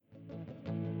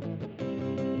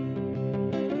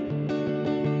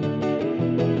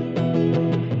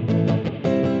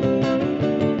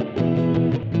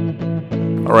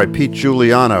All right, Pete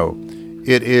Giuliano.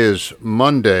 It is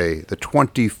Monday, the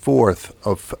 24th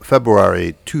of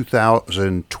February,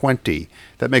 2020.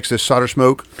 That makes this Solder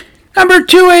Smoke. Number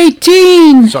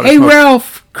 218. Solder Hey, Smoke.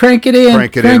 Ralph. Crank it in.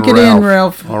 Crank it in,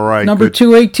 Ralph. All right. Number good.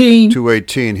 218.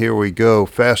 218. Here we go.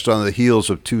 Fast on the heels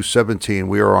of 217.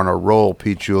 We are on a roll,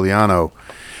 Pete Giuliano.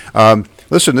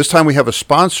 Listen, this time we have a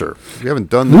sponsor. We haven't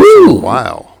done this in a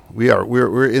while.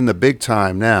 We're in the big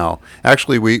time now.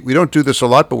 Actually, we don't do this a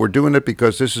lot, but we're doing it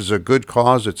because this is a good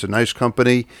cause. It's a nice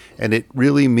company, and it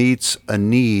really meets a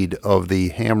need of the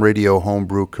ham radio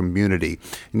homebrew community.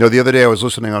 You know, the other day I was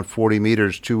listening on 40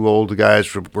 Meters. Two old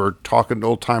guys were talking,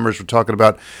 old timers were talking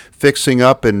about fixing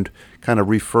up and kind of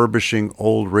refurbishing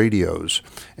old radios.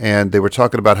 And they were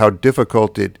talking about how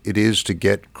difficult it is to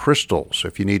get crystals,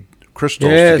 if you need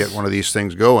crystals to get one of these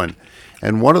things going.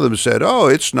 And one of them said, "Oh,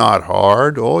 it's not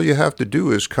hard. All you have to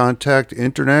do is contact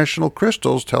International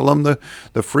Crystals, tell them the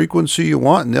frequency you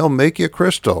want, and they'll make you a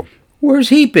crystal." Where's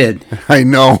he been? I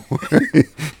know.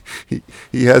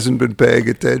 he hasn't been paying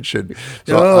attention.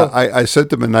 So I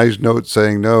sent him a nice note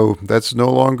saying, "No, that's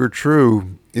no longer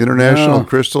true. International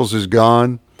Crystals is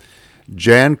gone.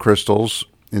 Jan Crystals,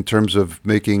 in terms of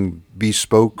making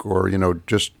bespoke or,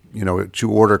 just,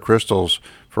 to order crystals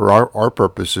for our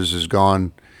purposes, is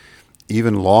gone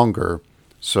even longer."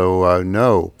 So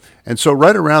no. And so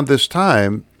right around this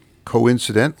time,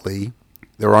 coincidentally,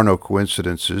 there are no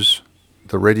coincidences,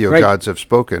 the radio gods have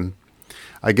spoken,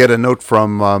 I get a note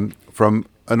from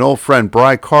an old friend,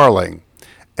 Bry Carling,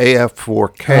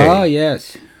 AF4K. Oh,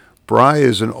 yes. Bry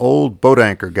is an old boat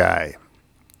anchor guy.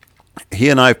 He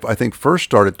and I think, first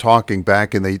started talking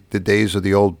back in the days of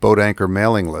the old boat anchor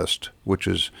mailing list, which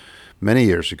is many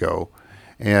years ago.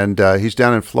 And he's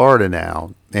down in Florida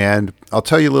now. And I'll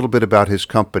tell you a little bit about his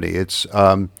company. It's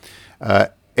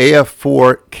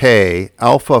AF4K,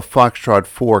 Alpha Foxtrot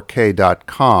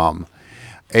 4K.com.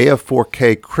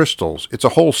 AF4K Crystals. It's a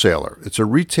wholesaler. It's a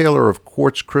retailer of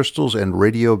quartz crystals and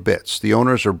radio bits. The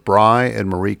owners are Bry and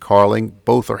Marie Carling.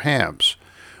 Both are hams.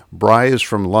 Bry is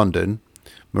from London.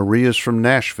 Marie is from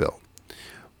Nashville.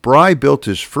 Bry built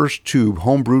his first tube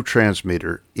homebrew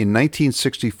transmitter in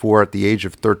 1964 at the age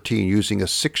of 13 using a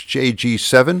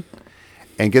 6JG7.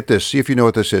 And get this, see if you know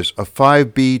what this is, a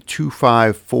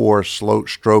 5B254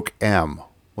 stroke M.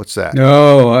 What's that?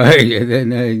 No, I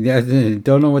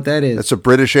don't know what that is. That's a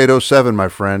British 807, my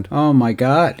friend. Oh, my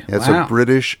God. That's a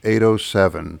British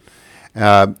 807.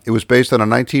 It was based on a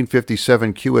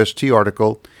 1957 QST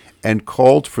article and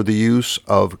called for the use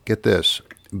of, get this,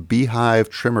 beehive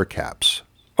trimmer caps.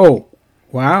 Oh,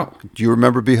 wow. Do you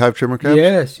remember beehive trimmer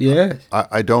caps? Yes.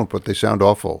 I don't, but they sound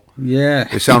awful. Yeah.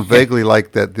 They sound vaguely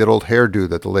like that old hairdo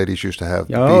that the ladies used to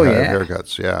have. Oh, beehive yeah.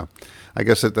 haircuts, yeah. I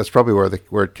guess that's probably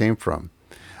where it came from.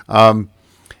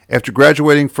 After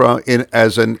graduating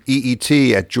as an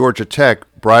EET at Georgia Tech,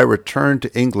 Bry returned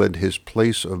to England, his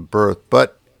place of birth,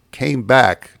 but came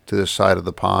back to this side of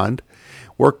the pond,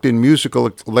 worked in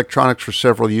musical electronics for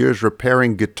several years,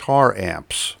 repairing guitar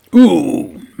amps.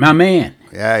 Ooh, my man.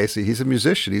 Yeah, you see, he's a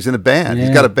musician. He's in a band. He's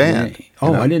got a band. Yeah.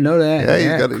 Oh, I didn't know that.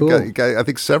 Yeah, cool. He's got, I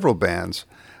think, several bands.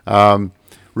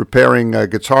 Repairing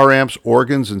guitar amps,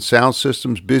 organs, and sound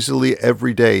systems busily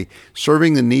every day,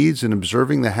 serving the needs and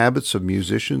observing the habits of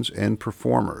musicians and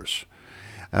performers.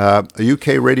 A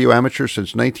UK radio amateur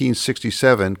since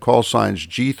 1967, call signs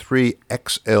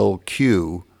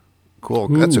G3XLQ. Cool.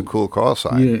 Ooh. That's a cool call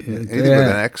sign. Yeah, anything with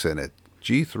an X in it.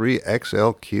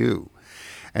 G3XLQ.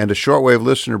 And a shortwave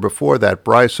listener before that,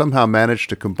 Bry somehow managed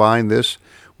to combine this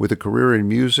with a career in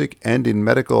music and in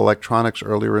medical electronics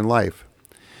earlier in life.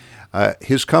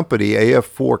 His company,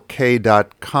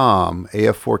 AF4K.com,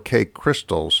 AF4K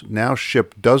Crystals, now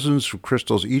ship dozens of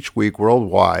crystals each week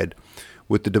worldwide.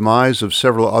 With the demise of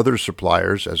several other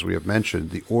suppliers, as we have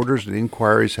mentioned, the orders and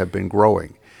inquiries have been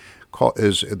growing.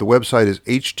 The website is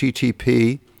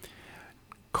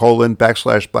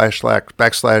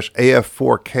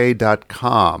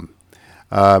http://AF4K.com.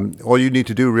 All you need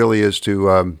to do really is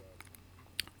to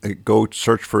go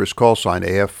search for his call sign,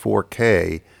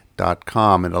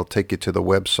 AF4K.com, and it'll take you to the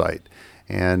website.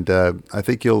 And I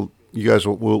think you guys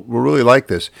will really like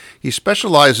this. He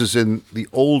specializes in the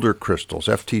older crystals,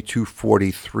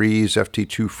 FT243s,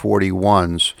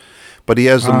 FT241s, but he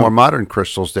has the more modern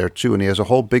crystals there too, and he has a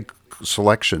whole big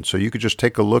selection. So you could just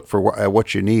take a look at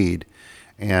what you need,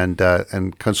 and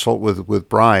consult with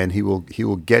Brian. He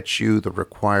will get you the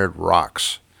required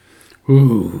rocks.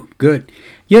 Ooh, good.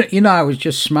 I was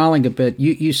just smiling a bit.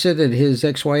 You said that his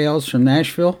XYL's from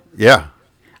Nashville? Yeah.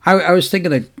 I was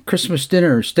thinking of Christmas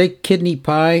dinner: steak, kidney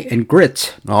pie, and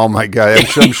grits. Oh my God!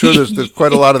 I'm sure there's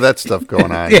quite a lot of that stuff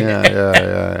going on.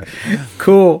 Yeah.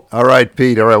 Cool. All right,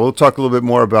 Pete. All right, we'll talk a little bit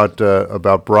more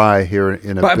about Bry here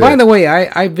in a bit. By the way,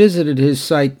 I visited his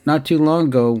site not too long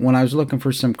ago when I was looking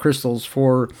for some crystals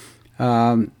for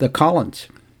the Collins.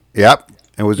 Yep.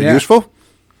 And was it useful?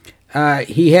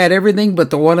 He had everything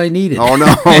but the one I needed. Oh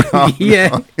no!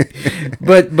 Yeah,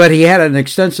 but he had an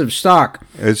extensive stock.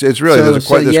 It's really there's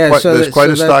quite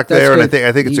a stock there, and I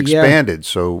think it's expanded.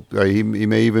 So he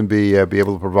may even be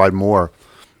able to provide more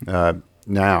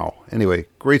now. Anyway,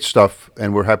 great stuff,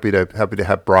 and we're happy to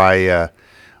have Bry's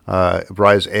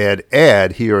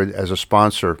ad here as a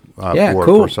sponsor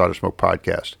for Solder Smoke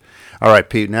Podcast. All right,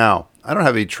 Pete. Now, I don't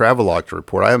have any travel log to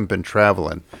report. I haven't been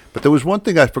traveling. But there was one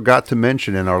thing I forgot to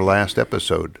mention in our last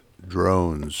episode,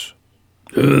 drones.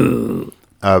 Billy,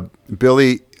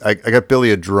 I got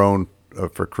Billy a drone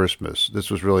for Christmas.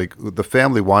 This was really, the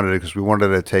family wanted it because we wanted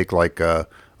to take like a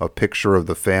picture of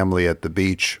the family at the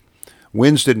beach.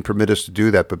 Winds didn't permit us to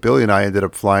do that, but Billy and I ended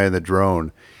up flying the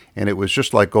drone. And it was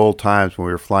just like old times when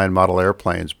we were flying model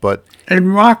airplanes.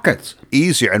 And rockets.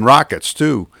 Easier, and rockets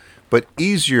too. But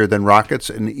easier than rockets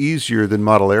and easier than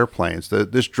model airplanes.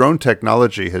 This drone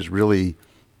technology has really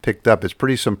picked up. It's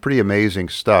some pretty amazing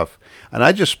stuff. And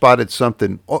I just spotted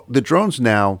something. The drones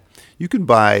now, you can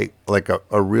buy like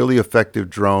a really effective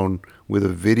drone with a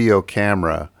video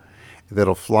camera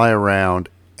that'll fly around,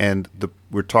 and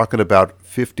we're talking about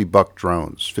 $50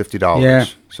 drones, $50. Yeah.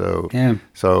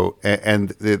 And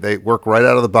they work right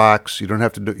out of the box. You don't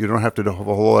have to do a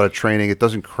whole lot of training. It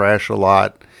doesn't crash a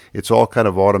lot. It's all kind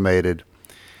of automated.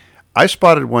 I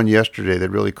spotted one yesterday that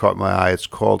really caught my eye. It's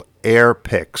called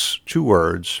AirPix, 2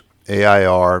 words,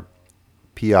 AIRPIX.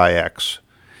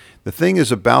 The thing is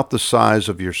about the size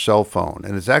of your cell phone,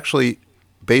 and it's actually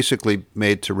basically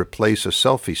made to replace a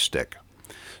selfie stick.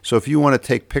 So if you want to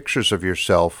take pictures of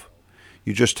yourself,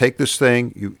 you just take this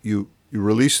thing, you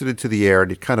release it into the air,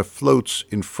 and it kind of floats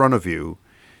in front of you,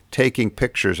 taking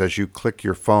pictures as you click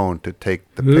your phone to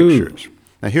take the pictures.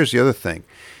 Now here's the other thing.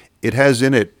 It has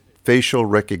in it facial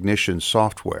recognition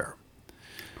software.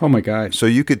 Oh my God. So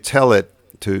you could tell it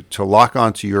to lock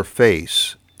onto your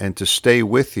face and to stay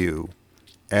with you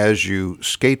as you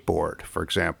skateboard, for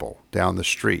example, down the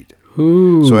street.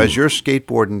 Ooh. So as you're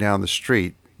skateboarding down the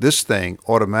street, this thing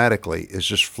automatically is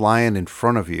just flying in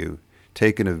front of you,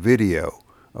 taking a video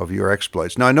of your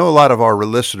exploits. Now, I know a lot of our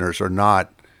listeners are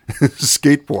not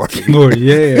skateboarding. Oh,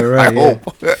 yeah, right. I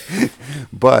hope.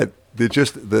 But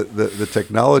the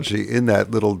technology in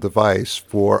that little device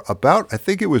for about, I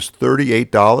think it was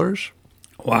 $38.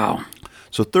 Wow.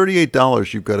 So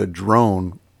 $38, you've got a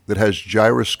drone that has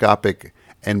gyroscopic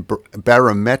and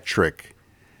barometric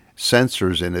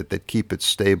sensors in it that keep it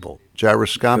stable.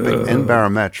 Gyroscopic and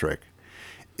barometric.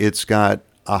 It's got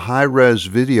a high-res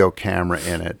video camera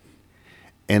in it,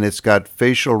 and it's got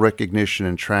facial recognition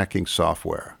and tracking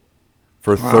software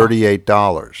for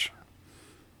 $38.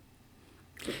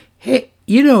 Hey,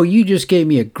 you just gave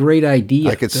me a great idea.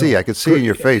 I could see in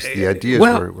your face the ideas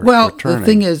were turning. The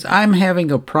thing is, I'm having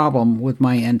a problem with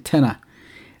my antenna,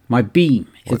 my beam.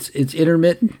 What? It's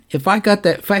intermittent. If I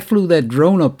flew that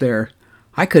drone up there,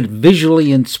 I could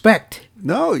visually inspect.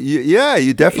 No,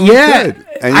 you definitely could.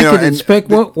 And, I could inspect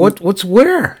what's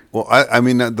where. Well, I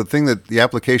mean, the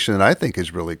application that I think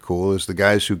is really cool is the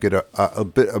guys who get a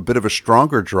bit of a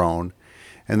stronger drone,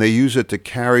 and they use it to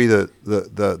carry the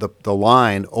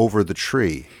line over the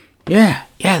tree. Yeah,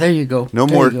 there you go. No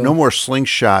more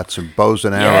slingshots and bows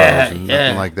and arrows and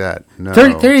nothing like that. No.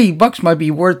 $30 might be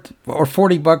worth, or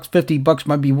 $40, $50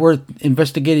 might be worth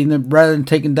investigating them rather than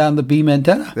taking down the beam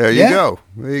antenna. There you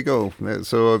go.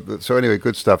 So anyway,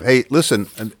 good stuff. Hey, listen,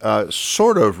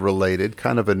 sort of related,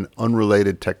 kind of an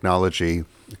unrelated technology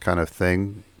kind of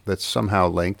thing that's somehow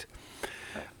linked.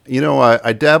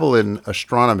 I dabble in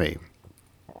astronomy,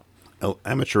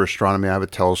 amateur astronomy. I have a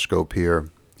telescope here,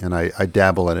 and I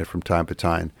dabble in it from time to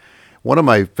time. One of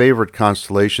my favorite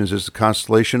constellations is the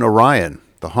constellation Orion,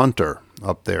 the Hunter,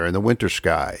 up there in the winter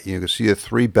sky. You can see the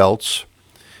 3 belts.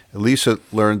 Elisa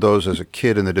learned those as a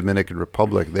kid in the Dominican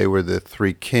Republic. They were the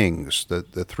 3 kings, the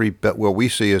 3 what we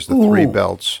see as the 3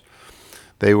 belts.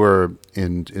 They were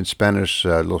in Spanish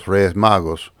Los Reyes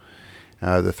Magos,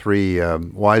 the 3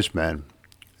 wise men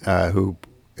who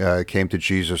came to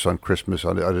Jesus on Christmas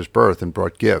on his birth and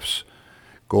brought gifts.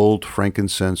 Gold,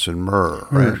 frankincense, and myrrh,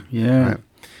 right? Yeah. Right.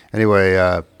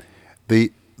 Anyway,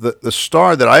 the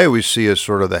star that I always see as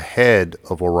sort of the head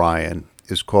of Orion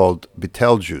is called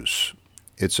Betelgeuse.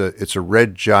 It's a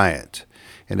red giant,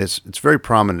 and it's very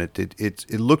prominent.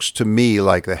 It looks to me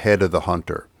like the head of the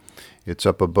Hunter. It's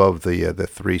up above the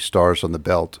 3 stars on the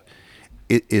belt.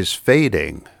 It is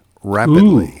fading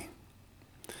rapidly.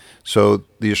 Ooh. So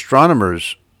the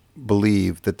astronomers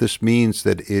believe that this means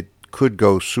that it could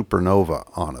go supernova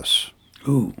on us.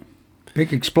 Ooh,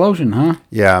 big explosion, huh?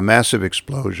 Yeah, a massive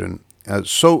explosion.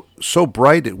 So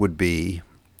bright it would be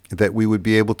that we would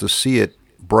be able to see it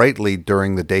brightly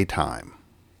during the daytime.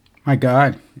 My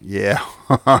God. Yeah.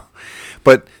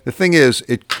 But the thing is,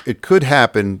 it could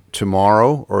happen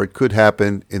tomorrow, or it could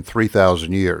happen in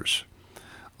 3,000 years.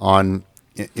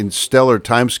 In stellar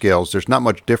timescales, there's not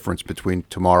much difference between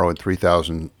tomorrow and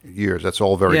 3,000 years. That's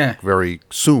all very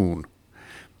soon.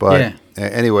 But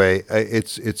anyway,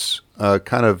 it's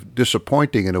kind of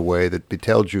disappointing in a way that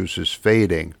Betelgeuse is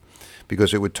fading,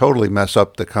 because it would totally mess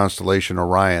up the constellation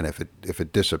Orion if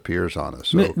it disappears on us.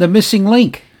 So the missing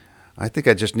link. I think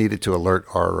I just needed to alert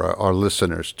our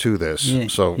listeners to this,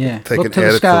 so they Look can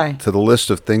to add it to the list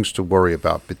of things to worry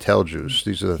about. Betelgeuse.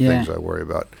 These are the things I worry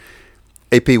about.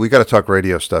 AP, we got to talk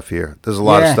radio stuff here. There's a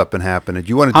lot of stuff been happening. Do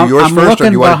you want to do yours first, or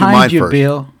do you want to do mine first?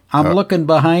 Bill. I'm looking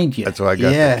behind you. That's why I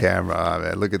got the camera. Oh,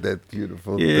 man, look at that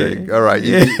beautiful thing. All right,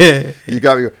 you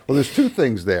got me. Well, there's 2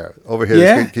 things there over here.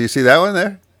 Yeah. Can you see that one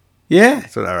there? Yeah.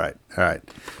 So all right.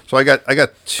 So I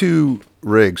got 2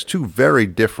 rigs, 2 very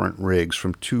different rigs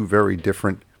from 2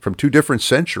 different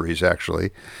centuries,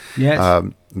 actually. Yes.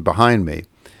 Behind me.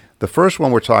 The first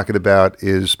one we're talking about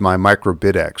is my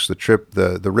Microbit-X,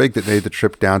 the rig that made the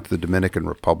trip down to the Dominican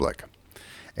Republic.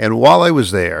 And while I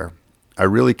was there, I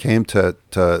really came to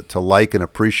like and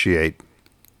appreciate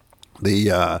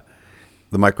the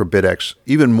Microbit-X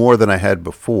even more than I had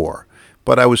before.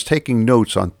 But I was taking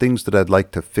notes on things that I'd like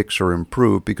to fix or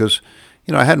improve, because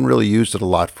I hadn't really used it a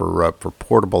lot for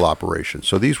portable operations.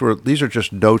 So these are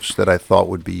just notes that I thought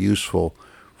would be useful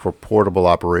for portable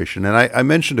operation. And I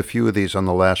mentioned a few of these on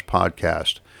the last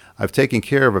podcast. I've taken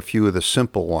care of a few of the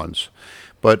simple ones.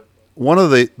 But one of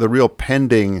the real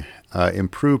pending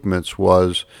improvements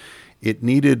was it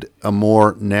needed a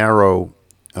more narrow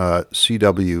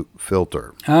CW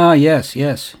filter. Ah,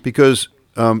 yes. Because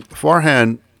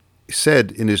Farhan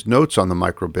said in his notes on the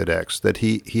Microbit-X that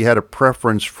he had a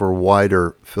preference for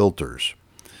wider filters.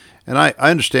 And I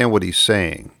understand what he's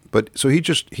saying. But so he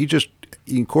just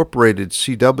incorporated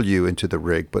CW into the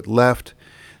rig, but left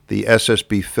the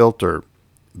SSB filter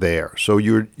there. So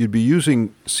you'd be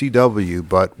using CW,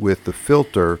 but with the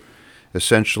filter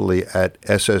essentially at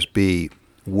SSB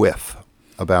width.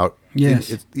 About yes.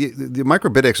 The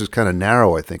Microbit-X is kind of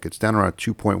narrow. I think it's down around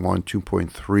 2.1,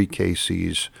 2.3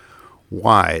 kcs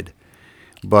wide.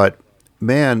 But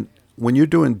man, when you're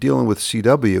dealing with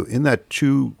CW in that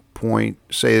say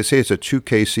it's a 2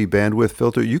 kc bandwidth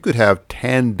filter, you could have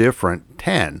 10 different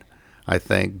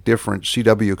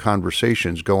CW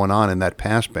conversations going on in that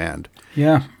passband.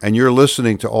 Yeah. And you're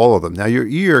listening to all of them. Now your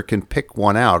ear can pick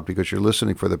one out because you're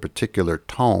listening for the particular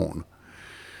tone.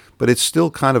 But it's still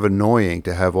kind of annoying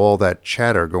to have all that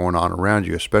chatter going on around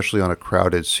you, especially on a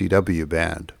crowded CW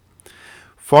band.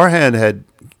 Farhan had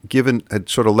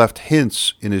sort of left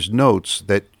hints in his notes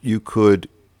that you could,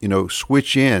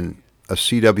 switch in a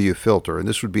CW filter, and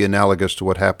this would be analogous to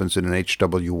what happens in an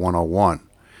HW101,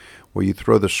 where you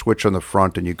throw the switch on the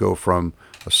front and you go from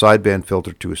a sideband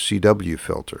filter to a CW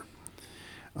filter.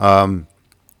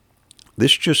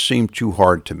 This just seemed too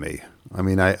hard to me. I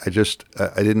mean, I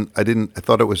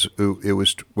thought it was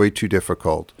way too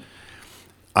difficult.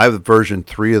 I have version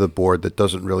 3 of the board that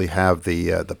doesn't really have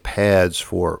the pads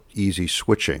for easy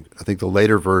switching. I think the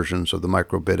later versions of the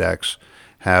Microbit-X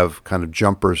have kind of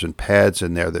jumpers and pads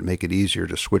in there that make it easier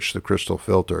to switch the crystal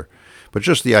filter. But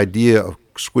just the idea of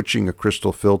switching a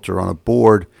crystal filter on a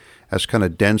board as kind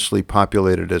of densely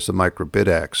populated as the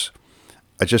Microbit-X,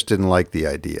 I just didn't like the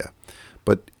idea.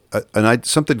 But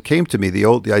something came to me. The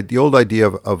old idea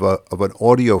of an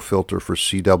audio filter for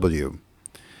CW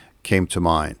came to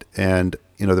mind, and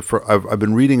I've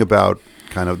been reading about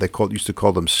used to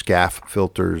call them SCAF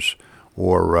filters,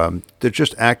 or they're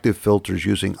just active filters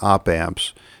using op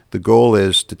amps. The goal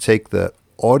is to take the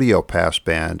audio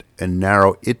passband and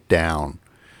narrow it down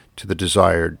to the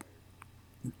desired,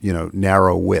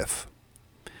 narrow width.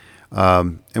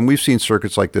 And we've seen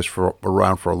circuits like this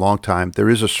around for a long time. There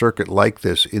is a circuit like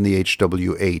this in the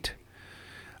HW8.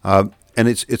 And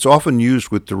it's often used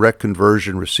with direct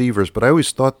conversion receivers, but I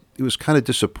always thought it was kind of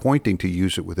disappointing to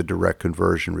use it with a direct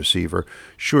conversion receiver.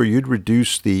 Sure, you'd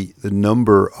reduce the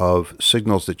number of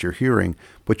signals that you're hearing,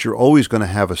 but you're always going to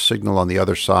have a signal on the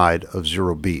other side of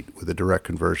 0 beat with a direct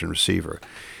conversion receiver.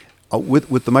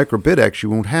 With the Microbit-X, you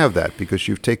won't have that because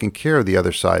you've taken care of the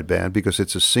other sideband because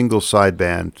it's a single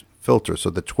sideband filter. So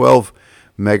the 12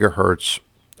 megahertz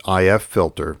IF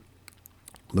filter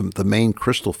the main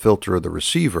crystal filter of the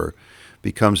receiver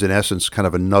becomes, in essence, kind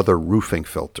of another roofing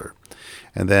filter.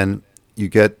 And then you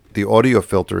get the audio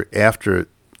filter after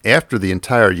the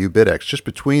entire U-Bidex, just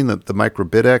between the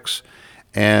micro-Bidex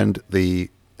and the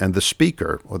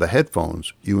speaker or the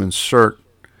headphones, you insert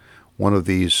one of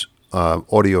these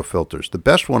audio filters. The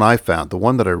best one I found, the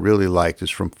one that I really liked, is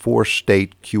from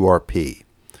 4State QRP.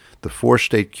 The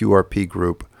 4State QRP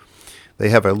group, they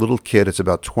have a little kit. It's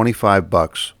about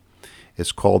 $25.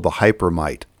 It's called the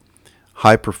HyperMite,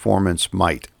 High Performance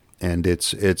Mite, and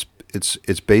it's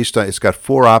based on. It's got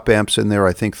 4 op amps in there.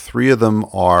 I think 3 of them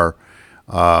are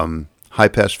high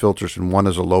pass filters and 1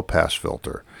 is a low pass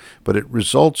filter. But it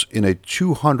results in a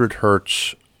 200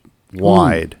 hertz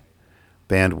wide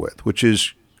bandwidth, which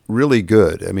is really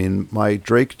good. I mean, my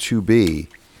Drake 2B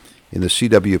in the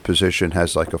CW position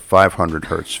has like a 500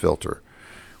 hertz filter,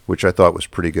 which I thought was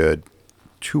pretty good.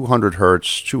 200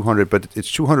 hertz, but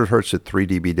it's 200 hertz at 3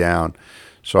 dB down,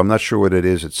 so I'm not sure what it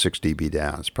is at 6 dB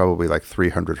down. It's probably like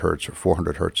 300 hertz or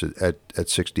 400 hertz at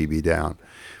 6 dB down.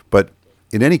 But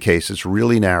in any case, it's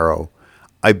really narrow.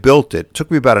 I built it. It took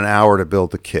me about an hour to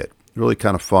build the kit. Really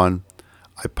kind of fun.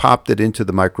 I popped it into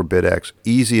the micro-Bidex.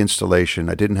 Easy installation.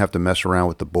 I didn't have to mess around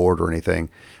with the board or anything.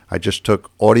 I just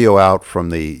took audio out from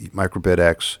the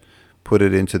micro-Bidex, put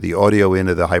it into the audio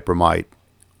into the HyperMite.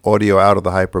 Audio out of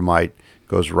the HyperMite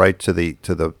goes right to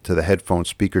the headphone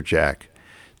speaker jack.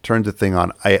 Turned the thing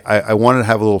on. I wanted to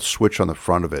have a little switch on the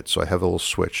front of it, so I have a little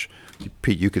switch.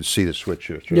 Pete, you could see the switch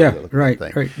here. It's really right.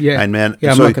 Yeah, and man,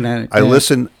 yeah, so I'm looking at it. I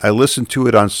listen to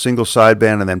it on single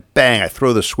sideband, and then bang, I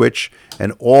throw the switch,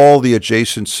 and all the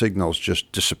adjacent signals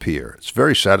just disappear. It's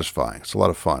very satisfying. It's a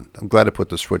lot of fun. I'm glad I put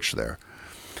the switch there,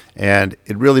 and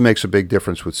it really makes a big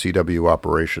difference with CW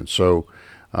operations. So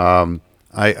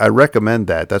I recommend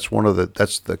that. That's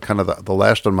the kind of the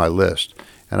last on my list,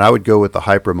 and I would go with the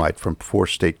HyperMite from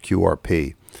 4State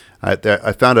QRP.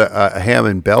 I found a ham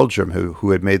in Belgium who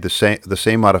had made the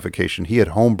same modification. He had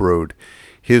homebrewed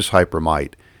his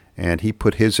HyperMite, and he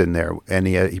put his in there, and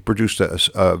he produced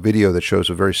a video that shows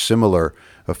a very similar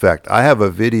effect. I have a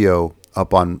video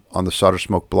up on the Solder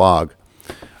Smoke blog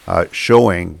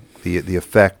showing the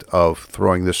effect of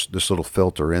throwing this little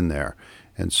filter in there,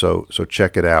 and so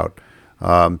check it out.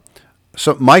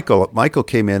 So Michael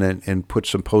came in and put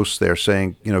some posts there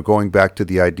saying, going back to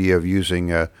the idea of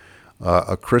using a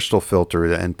crystal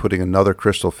filter and putting another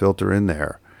crystal filter in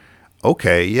there.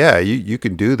 Okay, yeah, you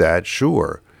can do that,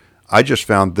 sure. I just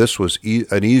found this was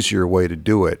an easier way to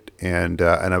do it, and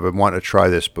I've been wanting to try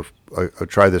this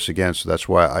again, so that's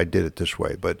why I did it this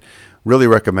way. But really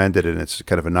recommend it, and it's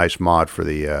kind of a nice mod for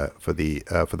the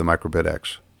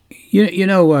micro-Bidex.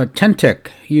 Tentec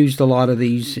used a lot of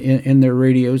these in their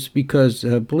radios because,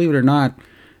 believe it or not,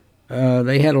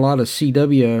 they had a lot of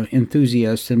CW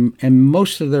enthusiasts, and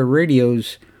most of their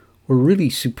radios were really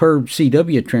superb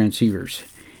CW transceivers.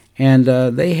 And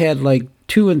they had like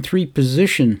 2 and 3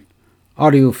 position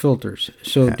audio filters.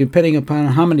 So depending upon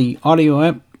how many audio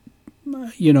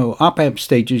op amp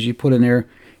stages you put in there,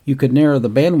 you could narrow the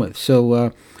bandwidth.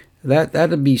 So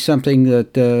that'd be something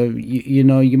that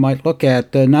you might look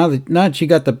at now that you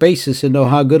got the basis and know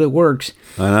how good it works.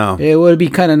 I know it would be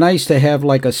kind of nice to have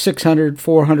like a 600,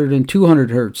 400, and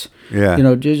 200 hertz.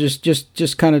 Yeah,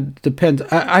 just kind of depends.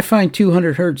 I find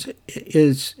 200 hertz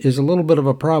is a little bit of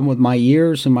a problem with my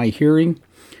ears and my hearing.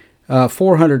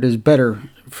 400 is better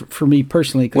for me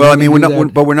personally. Well, I mean,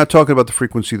 we're not talking about the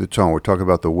frequency of the tone. We're talking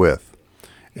about the width.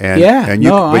 And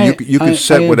you can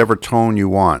set whatever tone you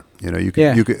want. You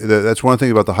can. That's one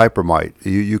thing about the HyperMite.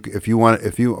 If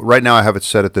you right now I have it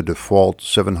set at the default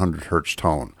 700 hertz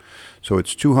tone, so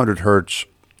it's 200 hertz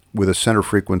with a center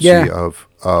frequency of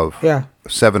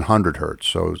 700 hertz.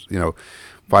 So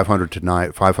 500 to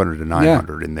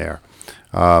 900 in there.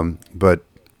 But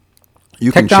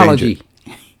you can change it.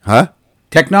 Huh?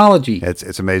 Technology.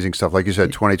 It's amazing stuff. Like you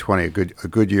said, 2020, a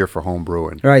good year for home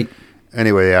brewing. Right.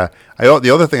 Anyway,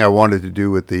 the other thing I wanted to do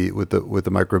with the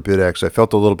micro-Bidex, I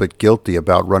felt a little bit guilty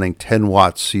about running 10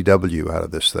 watts CW out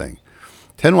of this thing.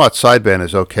 10 watt sideband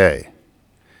is okay.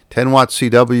 10 watt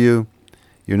CW,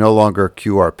 you're no longer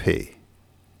QRP.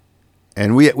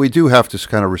 And we do have to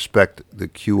kind of respect the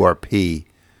QRP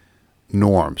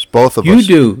norms. Both of us.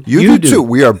 You do too.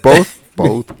 We are both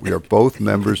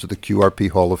members of the QRP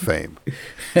Hall of Fame.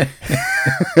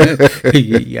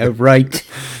 Yeah, right.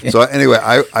 So anyway,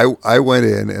 I went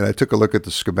in and I took a look at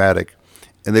the schematic,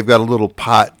 and they've got a little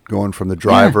pot going from the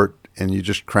driver, and you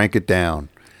just crank it down.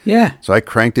 Yeah. So I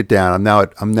cranked it down.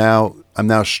 I'm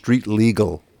now street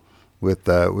legal with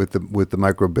the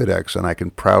micro-Bidex, and I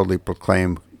can proudly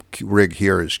proclaim rig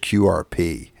here is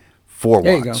QRP, 4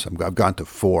 There you watts. go. I've gone to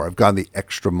 4. I've gone the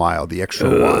extra mile, the extra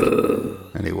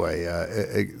watt. Anyway,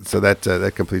 so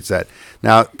that completes that.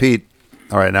 Now, Pete,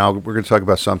 all right, now we're going to talk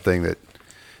about something that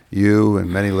you and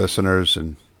many listeners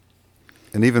and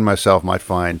even myself might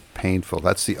find painful.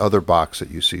 That's the other box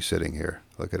that you see sitting here.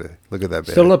 Look at it. Look at that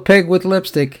baby. Still a pig with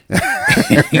lipstick.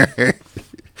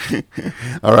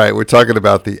 All right, we're talking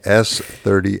about the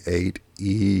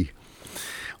S38E.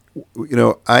 You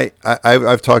know,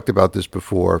 I've talked about this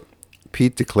before.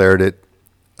 Pete declared it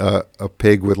a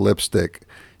pig with lipstick.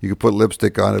 You can put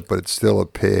lipstick on it, but it's still a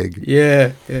pig.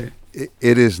 Yeah.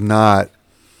 It is not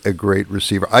a great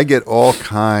receiver. I get all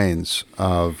kinds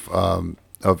of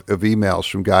emails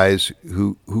from guys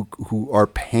who are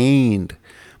pained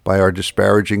by our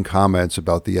disparaging comments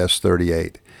about the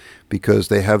S38 because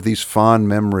they have these fond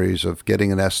memories of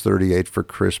getting an S38 for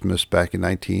Christmas back in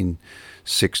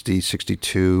 1960,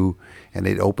 62, and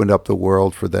it opened up the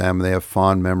world for them. They have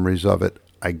fond memories of it.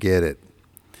 I get it.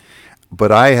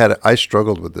 But I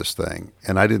struggled with this thing,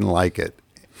 and I didn't like it.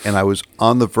 And I was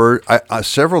on the verge,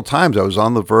 several times I was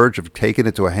on the verge of taking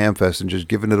it to a hamfest and just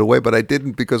giving it away, but I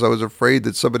didn't because I was afraid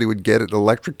that somebody would get it and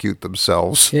electrocute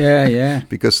themselves. Yeah.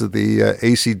 Because of the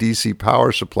AC/DC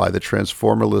power supply, the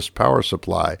transformerless power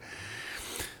supply.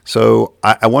 So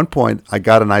at one point, I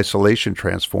got an isolation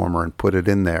transformer and put it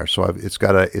in there. So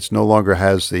it's no longer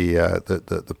has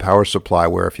the power supply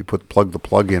where if you plug the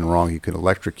plug in wrong, you could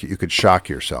electrocute, you could shock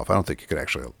yourself. I don't think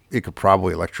you could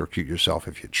probably electrocute yourself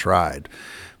if you tried.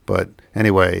 But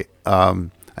anyway,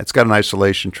 it's got an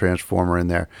isolation transformer in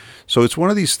there. So it's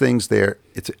one of these things there.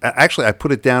 It's actually, I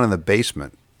put it down in the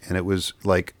basement and it was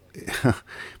like,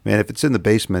 man, if it's in the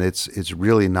basement, it's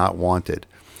really not wanted.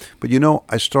 But you know,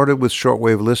 I started with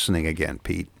shortwave listening again,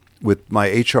 Pete. With my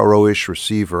HRO-ish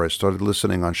receiver, I started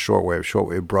listening on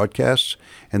shortwave broadcasts,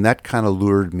 and that kind of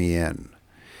lured me in.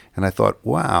 And I thought,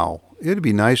 wow, it'd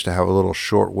be nice to have a little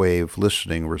shortwave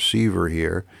listening receiver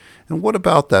here. And what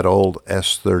about that old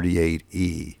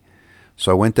S38E?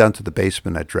 So I went down to the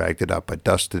basement, I dragged it up, I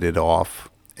dusted it off,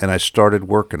 and I started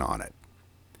working on it.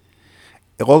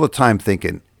 All the time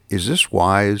thinking, is this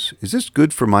wise? Is this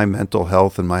good for my mental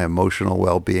health and my emotional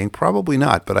well-being? Probably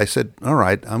not. But I said, all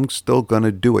right, I'm still going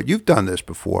to do it. You've done this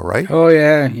before, right? Oh,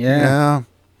 yeah. Yeah.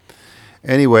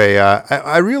 Anyway,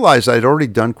 I realized I'd already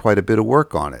done quite a bit of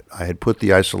work on it. I had put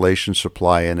the isolation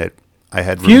supply in it. I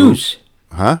had fuse.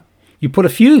 Huh? You put a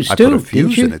fuse, too. I put a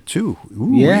fuse in it, too.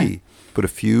 Ooh-wee. Put a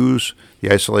fuse,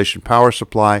 the isolation power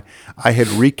supply. I had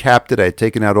recapped it. I had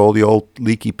taken out all the old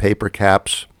leaky paper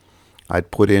caps. I'd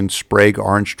put in Sprague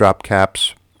orange drop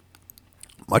caps,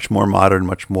 much more modern,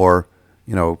 much more,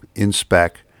 in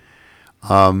spec.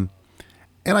 And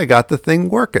I got the thing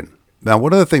working. Now,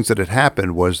 one of the things that had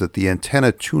happened was that the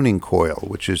antenna tuning coil,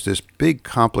 which is this big,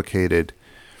 complicated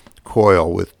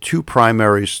coil with 2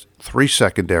 primaries, 3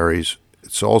 secondaries,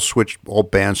 it's all switched, all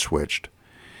band switched.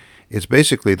 It's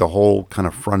basically the whole kind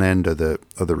of front end of the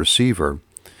receiver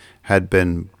had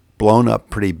been blown up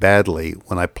pretty badly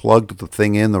when I plugged the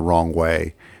thing in the wrong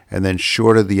way and then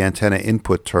shorted the antenna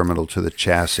input terminal to the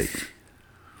chassis.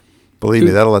 Believe me,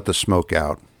 that'll let the smoke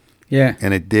out. Yeah.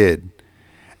 And it did.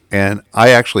 And I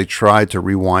actually tried to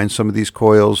rewind some of these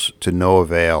coils to no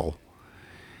avail.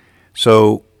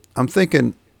 So I'm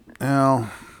thinking,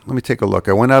 well, let me take a look.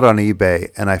 I went out on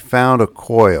eBay and I found a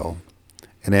coil,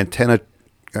 an antenna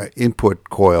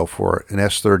input coil for an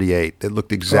S38 that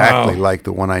looked exactly like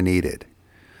the one I needed.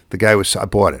 I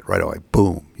bought it right away.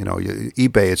 Boom.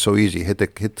 eBay, it's so easy.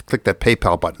 Click that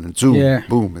PayPal button and zoom,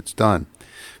 boom, it's done.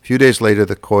 A few days later,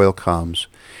 the coil comes,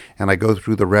 and I go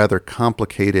through the rather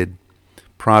complicated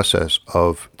process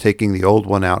of taking the old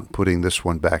one out and putting this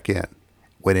one back in.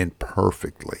 Went in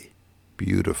perfectly,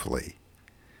 beautifully.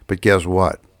 But guess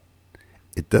what?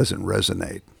 It doesn't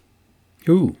resonate.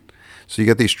 Ooh. So you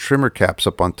got these trimmer caps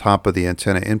up on top of the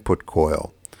antenna input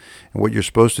coil. And what you're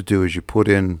supposed to do is you put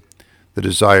in the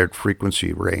desired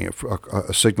frequency range,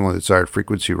 a signal in the desired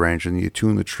frequency range, and you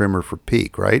tune the trimmer for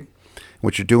peak, right?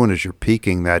 What you're doing is you're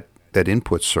peaking that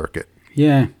input circuit.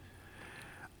 Yeah.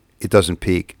 It doesn't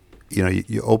peak.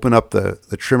 You open up the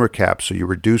trimmer cap, so you're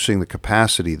reducing the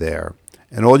capacity there.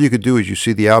 And all you could do is you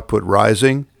see the output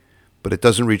rising, but it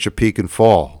doesn't reach a peak and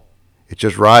fall. It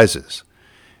just rises,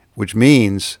 which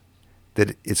means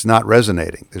that it's not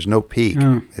resonating. There's no peak.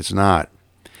 It's not.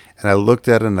 And I looked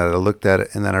at it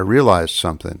and then I realized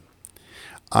something.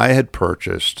 I had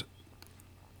purchased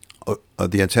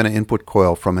the antenna input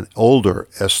coil from an older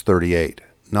S38,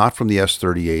 not from the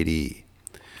S38E.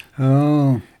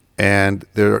 Oh. And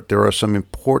there are some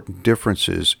important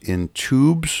differences in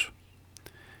tubes,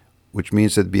 which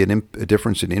means there'd be a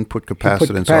difference in input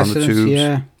capacitance on the tubes.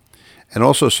 Yeah. and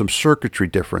also some circuitry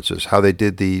differences, how they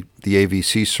did the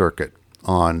AVC circuit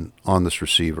on this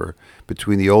receiver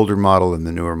between the older model and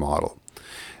the newer model.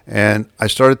 And I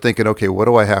started thinking, okay, what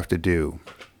do I have to do?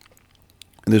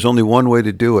 And there's only one way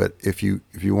to do it if you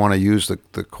want to use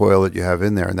the coil that you have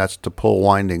in there, and that's to pull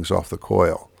windings off the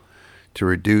coil to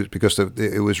reduce, because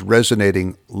it was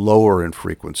resonating lower in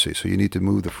frequency, so you need to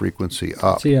move the frequency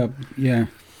up. Yeah.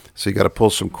 So you got to pull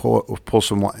some.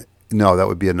 No, that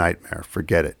would be a nightmare.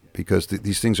 Forget it, because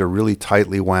these things are really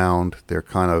tightly wound. They're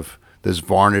there's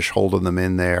varnish holding them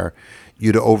in there.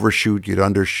 You'd overshoot, you'd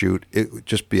undershoot. It would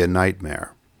just be a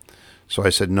nightmare. So I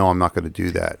said, no, I'm not going to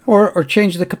do that. Or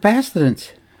change the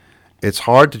capacitance. It's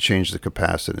hard to change the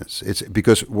capacitance. It's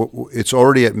because it's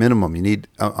already at minimum. You need.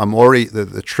 I'm already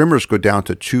the trimmers go down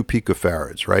to 2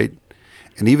 picofarads, right?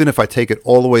 And even if I take it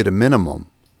all the way to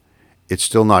minimum, it's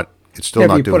still not. It's still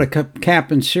not doing. If you put a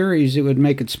cap in series, it would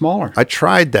make it smaller. I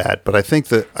tried that, but I think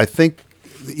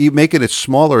making it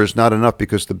smaller is not enough,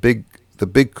 because the big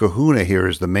kahuna here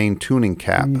is the main tuning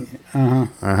cap.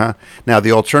 Now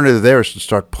the alternative there is to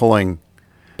start pulling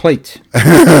plates,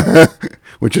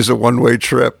 which is a one-way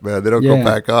trip, man. They don't go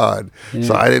back on. Yeah.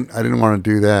 So I didn't want to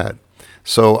do that.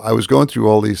 So I was going through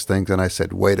all these things, and I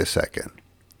said, wait a second.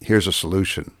 Here's a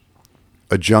solution: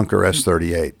 a Junker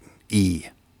S38E.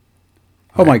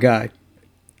 Oh my God!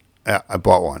 I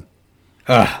bought one.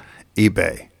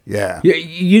 eBay. Yeah.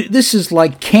 This is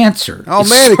like cancer. Oh,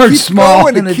 man, it keeps small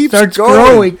going. And it keeps starts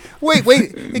growing. Wait.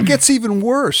 It gets even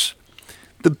worse.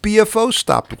 The BFO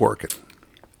stopped working.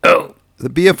 Oh. The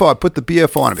BFO, I put the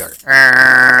BFO on.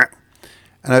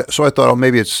 So I thought, oh,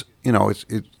 maybe it's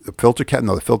a filter cap.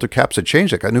 No, the filter caps had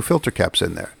changed. I got new filter caps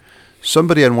in there.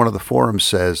 Somebody on one of the forums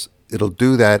says it'll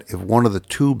do that if one of the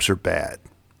tubes are bad,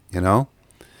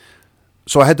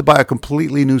 So I had to buy a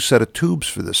completely new set of tubes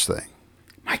for this thing.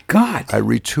 My God! I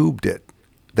retubed it.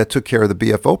 That took care of the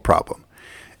BFO problem.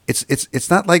 It's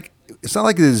not like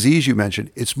the disease you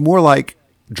mentioned. It's more like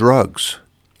drugs.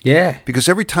 Yeah. Because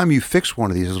every time you fix one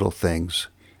of these little things,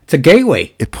 it's a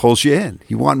gateway. It pulls you in.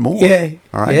 You want more. Yeah.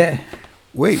 All right. Yeah.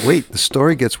 Wait. The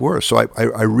story gets worse. So I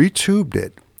retubed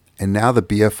it, and now the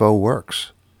BFO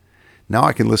works. Now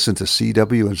I can listen to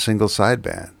CW and single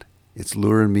sideband. It's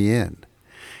luring me in.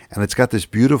 And it's got this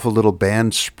beautiful little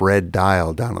band spread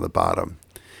dial down on the bottom.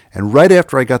 And right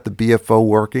after I got the BFO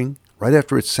working, right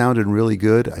after it sounded really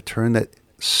good, I turned that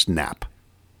snap.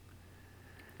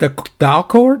 The dial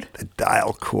cord? The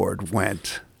dial cord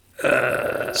went.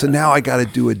 So now I got to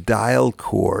do a dial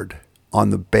cord on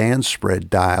the band spread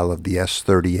dial of the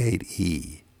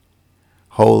S38E.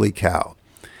 Holy cow.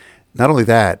 Not only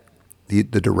that, the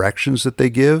directions that they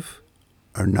give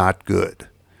are not good.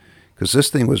 Because this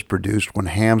thing was produced when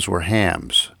hams were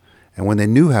hams. And when they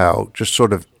knew how, just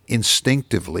sort of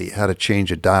instinctively, how to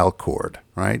change a dial cord,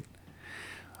 right?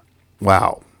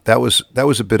 Wow. That was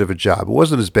a bit of a job. It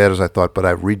wasn't as bad as I thought, but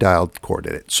I've redialed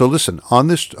corded it. So listen, on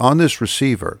this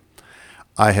receiver,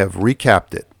 I have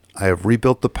recapped it. I have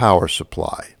rebuilt the power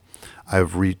supply.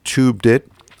 I've retubed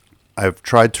it. I've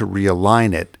tried to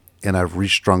realign it, and I've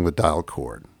restrung the dial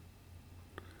cord.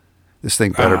 This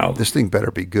thing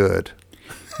better be good.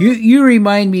 You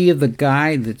remind me of the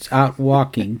guy that's out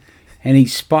walking, and he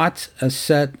spots a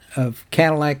set of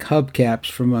Cadillac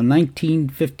hubcaps from a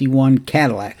 1951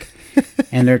 Cadillac,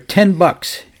 and they're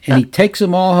 $10, and he takes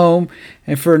them all home,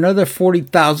 and for another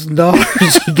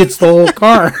 $40,000, he gets the whole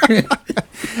car.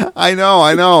 I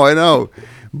know.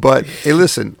 But hey,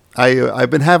 listen, I've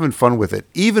been having fun with it,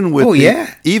 even with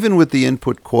the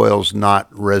input coils not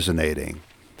resonating.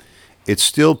 It's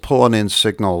still pulling in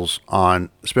signals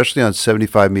especially on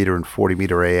 75 meter and 40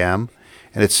 meter AM,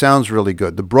 and it sounds really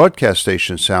good. The broadcast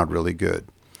stations sound really good.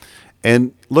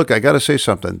 And look, I got to say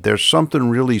something. There's something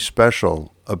really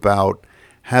special about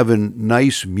having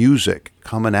nice music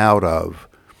coming out of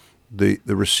the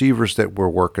receivers that we're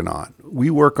working on. We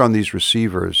work on these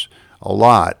receivers a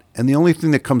lot, and the only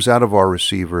thing that comes out of our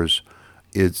receivers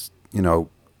is,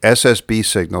 SSB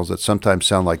signals that sometimes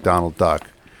sound like Donald Duck,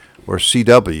 or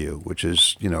CW, which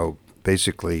is,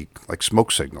 basically like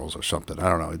smoke signals or something. I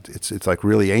don't know. It's like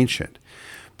really ancient.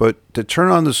 But to turn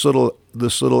on this little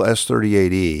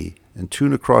S38E and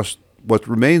tune across what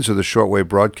remains of the shortwave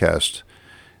broadcast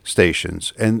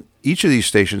stations, and each of these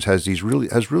stations has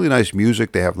really nice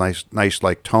music. They have nice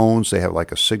like tones. They have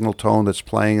like a signal tone that's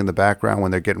playing in the background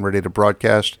when they're getting ready to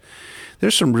broadcast.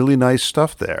 There's some really nice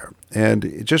stuff there, and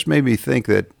it just made me think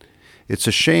that it's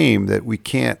a shame that we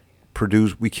can't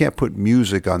can't put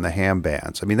music on the ham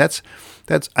bands. I mean,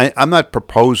 I'm not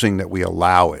proposing that we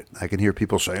allow it. I can hear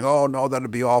people saying, "Oh no,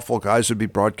 that'd be awful. Guys would be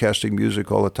broadcasting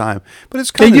music all the time." But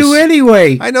it's kind They of do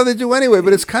anyway. I know they do anyway,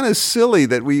 but it's kind of silly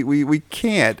that we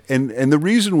can't. And the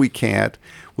reason we can't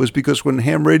was because when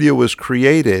ham radio was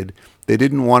created, they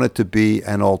didn't want it to be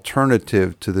an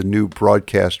alternative to the new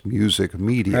broadcast music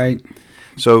medium. Right.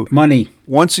 So Money.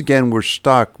 once again, we're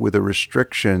stuck with a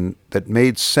restriction that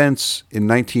made sense in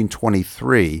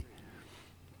 1923,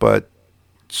 but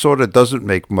sort of doesn't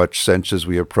make much sense as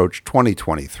we approach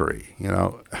 2023.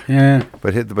 Yeah.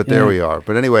 But there we are.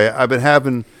 But anyway, I've been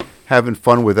having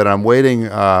fun with it. I'm waiting.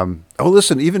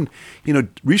 Listen, even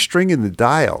restringing the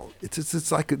dial.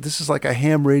 It's like this is like a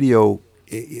ham radio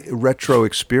retro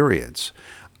experience.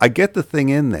 I get the thing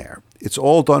in there. It's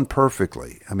all done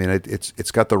perfectly. I mean,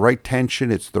 it's got the right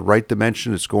tension. It's the right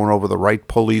dimension. It's going over the right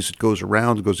pulleys. It goes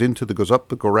around. It goes goes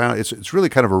up. It goes around. It's really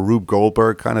kind of a Rube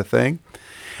Goldberg kind of thing.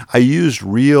 I used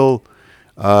real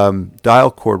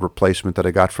dial cord replacement that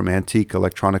I got from Antique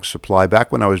Electronics Supply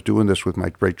back when I was doing this with my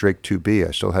great Drake 2B.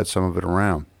 I still had some of it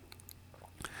around,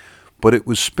 but it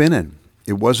was spinning.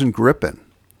 It wasn't gripping.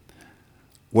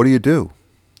 What do?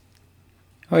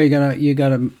 Oh, you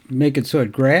gotta make it so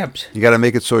it grabs. You got to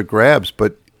make it so it grabs.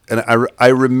 And I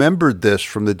remembered this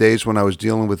from the days when I was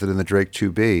dealing with it in the Drake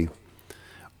 2B.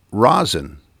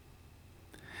 Rosin.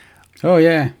 Oh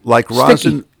yeah. Like Sticky.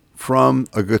 rosin from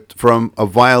a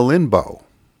violin bow.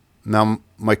 Now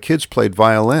my kids played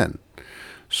violin,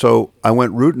 so I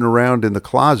went rooting around in the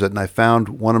closet and I found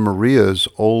one of Maria's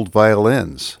old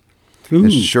violins. Ooh.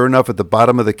 And sure enough, at the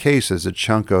bottom of the case is a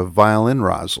chunk of violin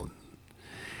rosin.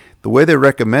 The way they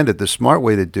recommended, the smart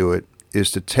way to do it, is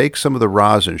to take some of the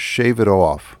rosin, shave it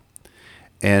off,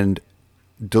 and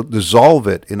dissolve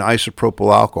it in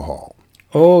isopropyl alcohol.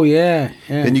 Oh yeah.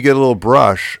 Then you get a little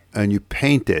brush and you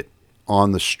paint it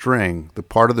on the string, the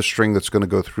part of the string that's going to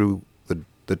go through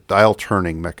the dial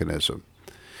turning mechanism.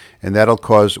 And that'll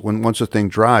cause, once the thing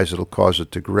dries, it'll cause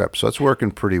it to grip. So it's working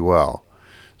pretty well.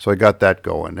 So I got that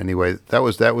going. Anyway, that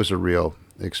was a real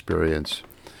experience.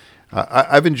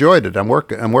 I've enjoyed it. I'm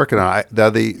working on it.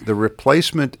 The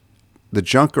replacement, the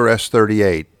Junker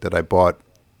S38 that I bought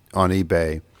on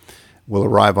eBay, will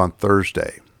arrive on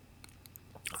Thursday.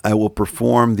 I will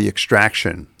perform the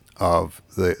extraction of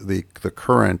the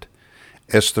current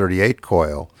S38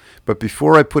 coil, but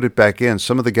before I put it back in,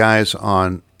 some of the guys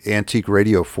on Antique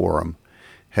Radio Forum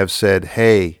have said,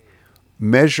 "Hey,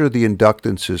 measure the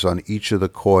inductances on each of the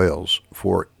coils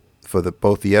for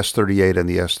both the S38 and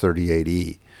the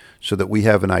S38E." So that we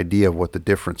have an idea of what the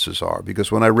differences are.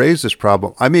 Because when I raise this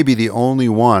problem, I may be the only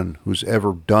one who's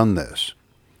ever done this,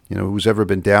 who's ever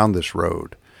been down this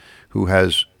road, who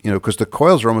has, because the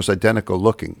coils are almost identical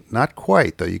looking. Not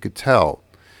quite, though, you could tell.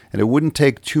 And it wouldn't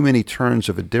take too many turns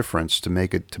of a difference to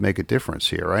make a difference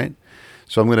here, right?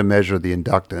 So I'm going to measure the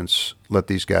inductance, let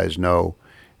these guys know,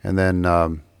 and then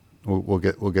we'll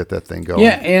get that thing going.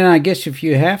 Yeah, and I guess if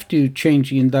you have to change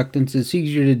the inductance, it's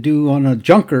easier to do on a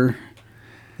Junker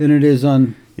than it is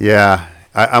on. Yeah,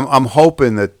 I'm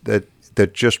hoping that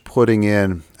just putting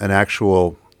in an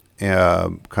actual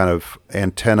kind of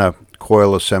antenna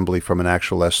coil assembly from an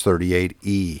actual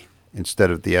S38E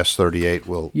instead of the S38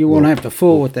 will. You won't have to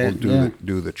fool with that.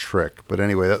 Do the trick. But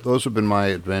anyway, those have been my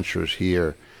adventures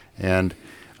here, and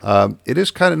it is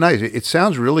kind of nice. It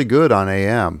sounds really good on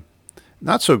AM.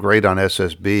 Not so great on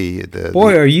SSB.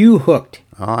 Boy, are you hooked.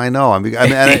 Oh, I know. And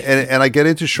I get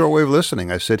into shortwave listening.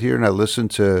 I sit here and I listen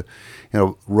to,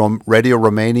 Radio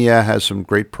Romania has some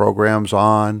great programs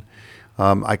on.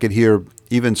 I could hear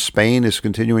even Spain is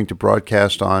continuing to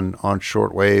broadcast on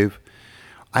shortwave.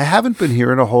 I haven't been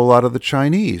hearing a whole lot of the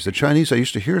Chinese. The Chinese, I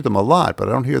used to hear them a lot, but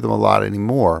I don't hear them a lot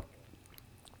anymore.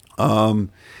 But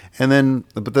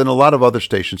then a lot of other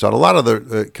stations on. A lot of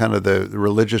the kind of the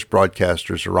religious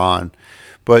broadcasters are on,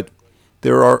 but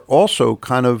there are also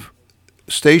kind of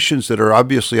stations that are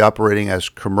obviously operating as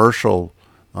commercial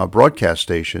broadcast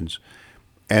stations,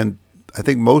 and I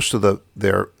think most of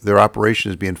their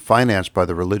operation is being financed by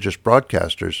the religious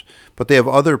broadcasters. But they have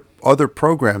other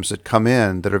programs that come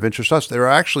in that are of interest to us. There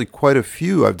are actually quite a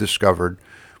few I've discovered.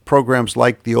 Programs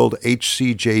like the old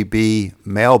HCJB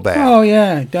Mailbag. Oh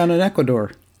yeah, down in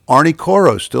Ecuador. Arnie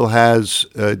Coro still has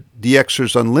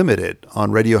DXers Unlimited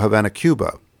on Radio Havana,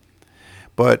 Cuba.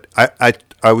 But I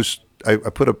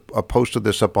put a post of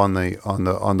this up on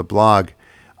the blog.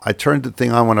 I turned the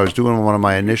thing on when I was doing one of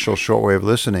my initial shortwave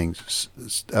listenings,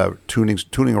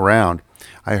 tuning around.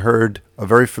 I heard a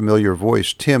very familiar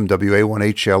voice, Tim,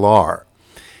 WA1HLR,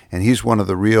 and he's one of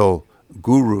the real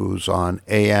gurus on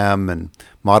AM and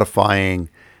modifying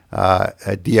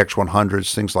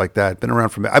DX100s, things like that. Been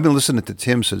around I've been listening to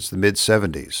Tim since the mid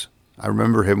 '70s. I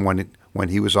remember him when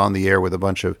he was on the air with a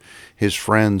bunch of his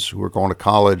friends who were going to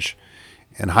college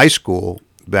and high school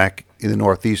back in the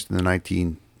Northeast in the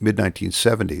mid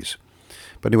 1970s.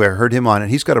 But anyway, I heard him on, and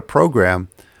he's got a program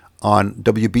on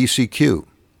WBCQ,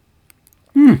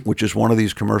 which is one of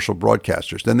these commercial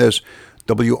broadcasters. Then there's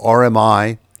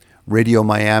WRMI, Radio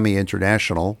Miami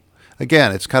International.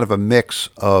 Again, it's kind of a mix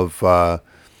of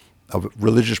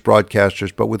religious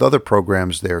broadcasters, but with other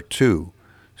programs there too.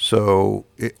 So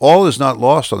all is not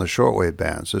lost on the shortwave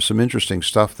bands. There's some interesting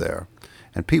stuff there.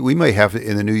 And Pete, we may have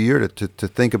in the new year to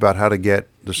think about how to get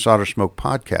the Solder Smoke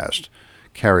podcast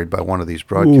carried by one of these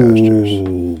broadcasters.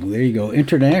 Ooh, there you go.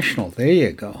 International. There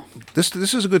you go. This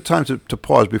is a good time to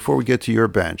pause before we get to your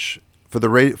bench for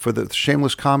the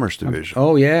Shameless Commerce division.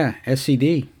 Oh, yeah.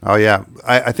 SCD. Oh, yeah.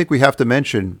 I think we have to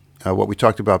mention what we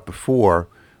talked about before,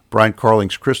 Brian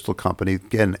Carling's Crystal Company.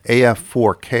 Again,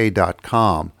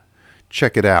 af4k.com.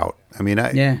 Check it out. I mean,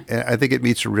 I think it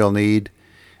meets a real need.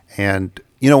 And,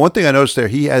 one thing I noticed there,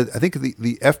 he has, I think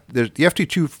the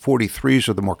FT243s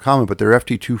are the more common, but they're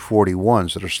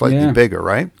FT241s that are slightly bigger,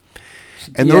 right?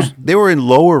 And they were in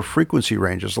lower frequency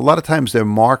ranges. A lot of times they're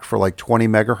marked for like 20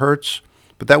 megahertz,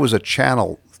 but that was a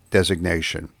channel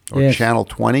designation, or channel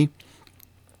 20.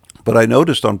 But I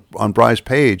noticed on Bry's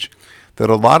page that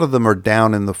a lot of them are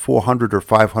down in the 400 or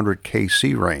 500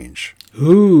 KC range.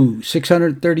 Ooh,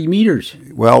 630 meters.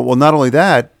 Well, not only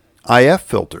that, IF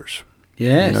filters.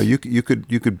 Yes. You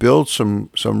could build some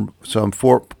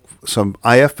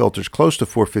IF filters close to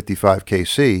 455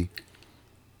 KC.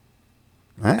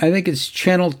 Right? I think it's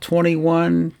channel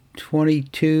 21,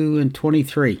 22, and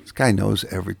 23. This guy knows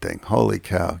everything. Holy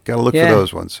cow! Got to look for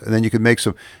those ones, and then you can make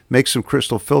some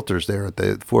crystal filters there at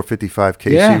the 455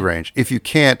 KC range. If you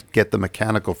can't get the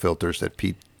mechanical filters that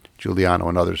Pete Giuliano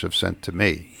and others have sent to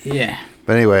me. Yeah.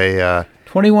 But anyway,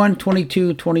 21,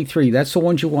 22, 23. That's the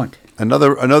ones you want.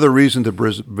 Another reason to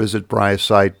visit Bry's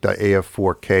site,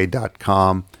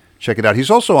 af4k.com. Check it out.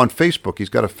 He's also on Facebook. He's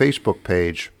got a Facebook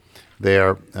page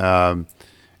there,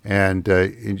 and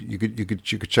you could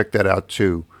check that out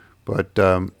too. But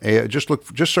just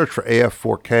search for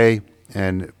AF4K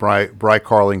and Bry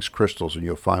Carling's Crystals, and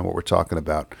you'll find what we're talking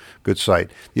about. Good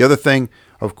site. The other thing,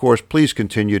 of course, please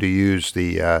continue to use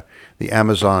the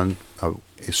Amazon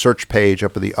search page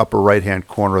up in the upper right-hand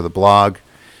corner of the blog.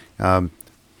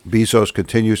 Bezos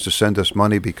continues to send us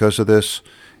money because of this,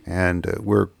 and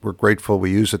we're grateful.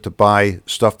 We use it to buy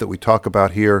stuff that we talk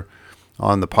about here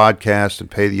on the podcast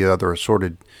and pay the other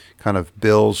assorted kind of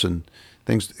bills and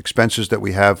expenses that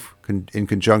we have in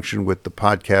conjunction with the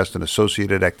podcast and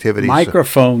associated activities.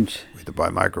 Microphones. We have to buy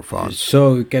microphones.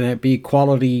 So it can be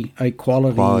quality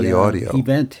audio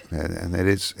event. And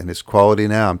it's quality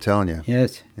now, I'm telling you.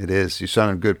 Yes. It is. You're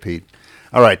sounding good, Pete.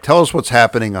 All right, tell us what's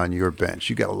happening on your bench.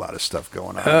 You got a lot of stuff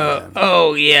going on.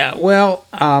 Oh, yeah. Well,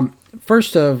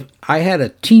 first I had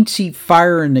a teensy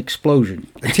fire and explosion.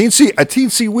 A teensy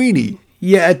weenie.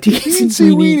 Yeah, a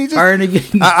teensy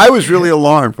weenie. I was really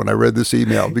alarmed when I read this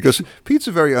email because Pete's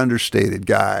a very understated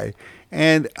guy.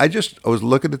 And I was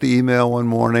looking at the email one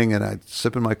morning and I'm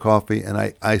sipping my coffee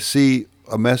and I see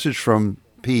a message from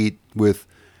Pete with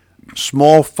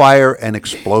small fire and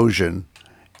explosion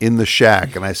in the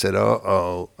shack. And I said,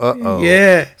 uh-oh.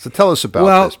 Yeah. So tell us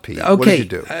about this, Pete. Okay. What did you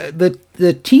do?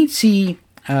 The Teensy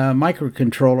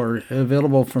microcontroller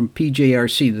available from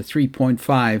PJRC, the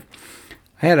 3.5,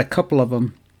 I had a couple of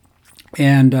them,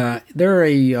 and they're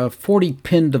a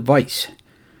 40-pin device,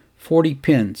 40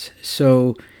 pins.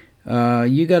 So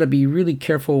you got to be really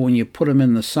careful when you put them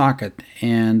in the socket.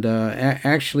 And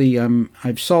actually,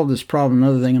 I've solved this problem,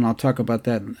 another thing, and I'll talk about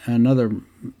that another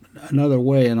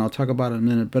way, and I'll talk about it in a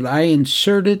minute. But I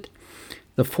inserted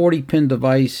the 40-pin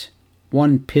device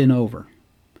one pin over.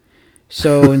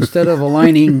 So instead of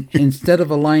aligning, pin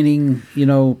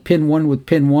one with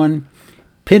pin one,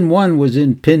 pin one was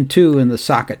in pin two in the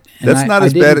socket. And that's not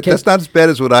as bad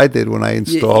as what I did when I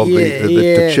installed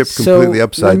the chip completely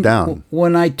upside down.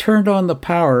 When I turned on the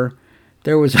power,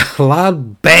 there was a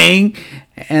loud bang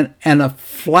and a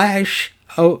flash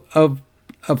of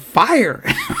fire,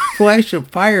 flash of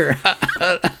fire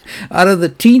out of the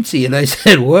Teensy, and I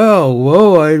said,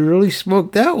 "Whoa! I really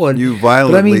smoked that one." You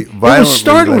violently, it was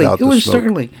startling. It was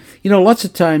startling. Lots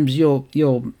of times you'll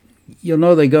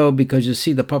know they go because you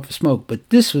see the puff of smoke, but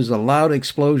this was a loud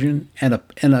explosion and a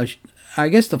I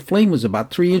guess the flame was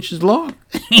about 3 inches long.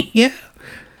 Yeah,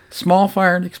 small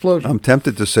fire and explosion. I'm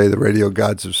tempted to say the radio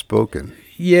gods have spoken.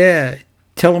 Yeah.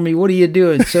 telling me, what are you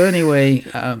doing? So anyway,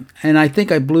 and I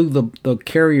think I blew the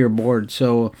carrier board.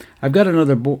 So I've got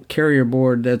another carrier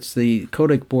board that's the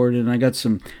codec board, and I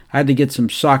had to get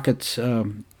some sockets,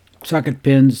 socket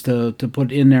pins to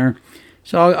put in there.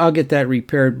 So I'll get that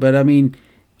repaired. But I mean,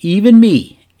 even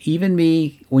me,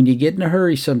 when you get in a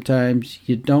hurry sometimes,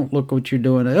 you don't look what you're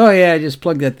doing. Oh yeah, I just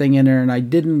plugged that thing in there, and I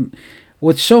didn't.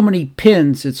 With so many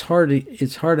pins, it's hard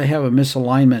to have a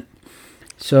misalignment.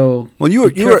 So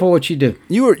be careful what you do.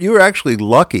 You were actually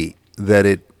lucky that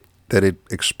it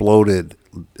exploded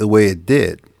the way it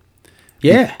did.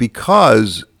 Yeah.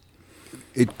 Because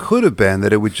it could have been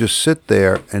that it would just sit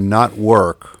there and not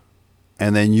work,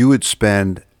 and then you would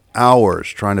spend hours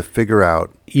trying to figure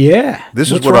out. Yeah.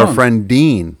 This is what our friend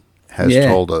Dean has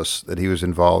told us that he was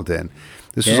involved in.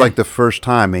 This is like the first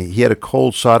time. He had a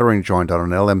cold soldering joint on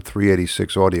an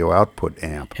LM386 audio output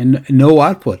amp. And no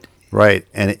output. Right.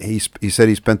 And he said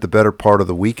he spent the better part of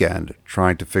the weekend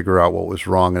trying to figure out what was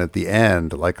wrong. And at the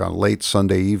end, like on late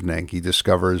Sunday evening, he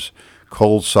discovers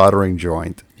cold soldering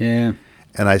joint. Yeah.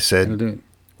 And I said,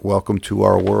 welcome to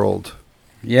our world.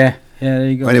 Yeah. Yeah, there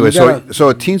you go. Anyway, so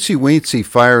a teensy-weensy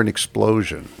fire and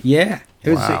explosion. Yeah.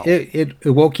 Wow. It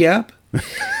woke you up?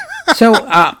 So,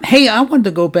 hey, I wanted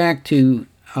to go back to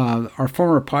our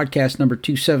former podcast number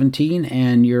 217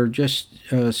 and your just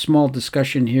small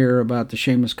discussion here about the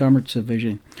Shameless Commerce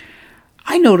Division.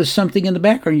 I noticed something in the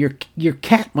background. Your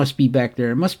cat must be back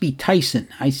there. It must be Tyson.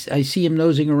 I see him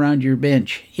nosing around your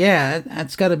bench. Yeah,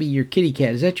 that's got to be your kitty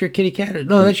cat. Is that your kitty cat?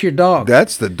 No, that's your dog.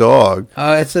 That's the dog.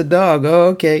 Oh, that's the dog. Oh,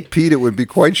 okay. Pete, it would be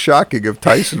quite shocking if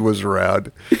Tyson was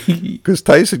around, because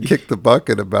Tyson kicked the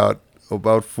bucket about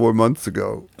 4 months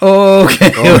ago. Oh,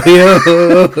 okay. Oh.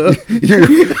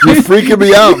 You're freaking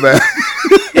me out, man.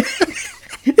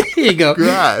 There you go.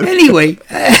 God. Anyway.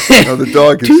 No, the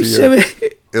dog is here.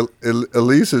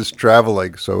 Elise is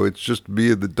traveling, so it's just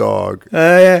me and the dog.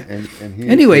 Yeah. And he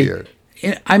anyway, is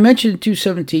here. I mentioned in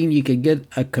 217 you could get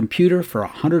a computer for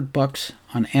 $100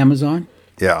 on Amazon.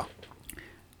 Yeah.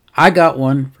 I got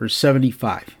one for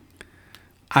 $75.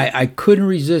 I couldn't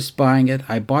resist buying it.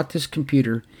 I bought this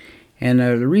computer, and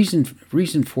the reason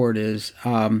for it is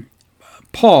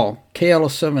Paul,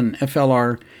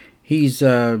 KL7FLR, he's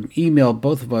emailed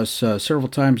both of us several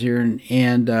times here,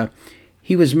 and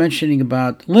he was mentioning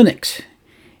about Linux,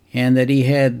 and that he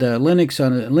had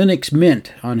Linux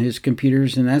Mint on his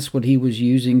computers, and that's what he was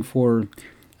using for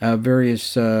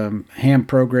various ham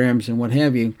programs and what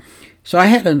have you. So I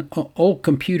had an old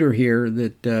computer here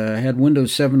that had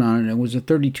Windows 7 on it. It was a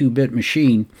 32-bit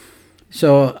machine.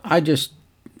 So I just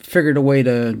figured a way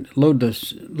to load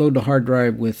the hard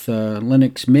drive with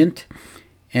Linux Mint,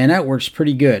 and that works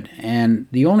pretty good. And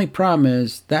the only problem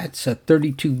is that's a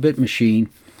 32-bit machine,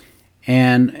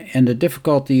 and the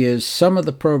difficulty is some of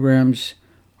the programs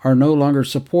are no longer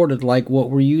supported, like what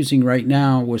we're using right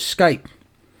now with Skype.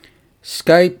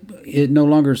 Skype, it no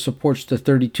longer supports the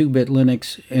 32-bit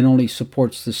Linux and only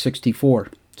supports the 64.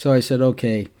 So I said,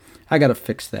 okay, I got to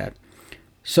fix that.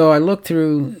 So I looked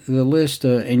through the list,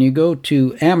 and you go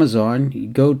to Amazon, you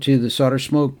go to the Solder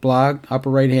Smoke blog,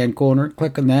 upper right-hand corner,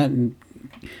 click on that and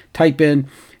type in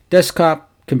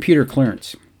desktop computer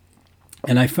clearance.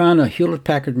 And I found a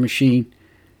Hewlett-Packard machine,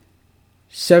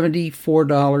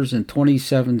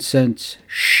 $74.27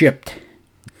 shipped.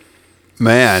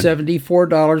 Man.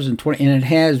 $74.20, and it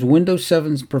has Windows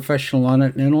 7 Professional on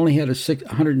it, and it only had a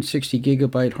 160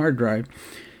 gigabyte hard drive.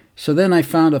 So then I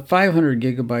found a 500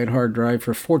 gigabyte hard drive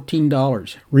for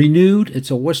 $14. Renewed, it's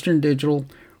a Western Digital,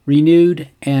 renewed,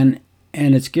 and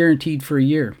it's guaranteed for a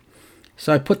year.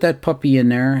 So I put that puppy in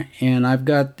there, and I've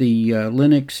got the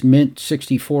Linux Mint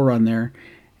 64 on there.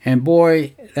 And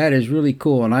boy, that is really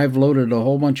cool. And I've loaded a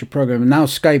whole bunch of programs. Now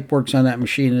Skype works on that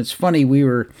machine. And it's funny, we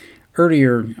were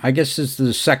earlier, I guess this is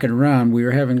the second round, we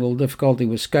were having a little difficulty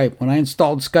with Skype. When I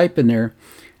installed Skype in there,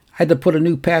 I had to put a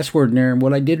new password in there. And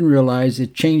what I didn't realize,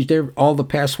 it changed all the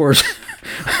passwords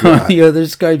on the other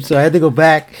Skype. So I had to go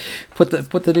back, put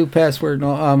the new password.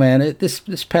 Oh man,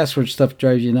 this password stuff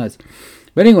drives you nuts.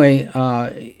 But anyway,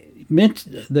 Mint,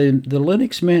 the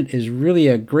Linux Mint is really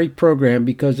a great program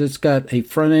because it's got a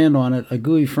front end on it, a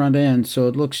GUI front end, so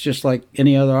it looks just like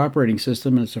any other operating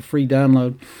system, and it's a free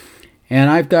download. And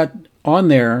I've got on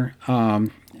there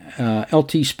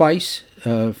LT Spice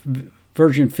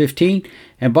version 15.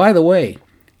 And by the way,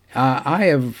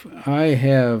 I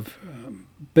have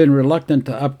been reluctant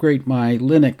to upgrade my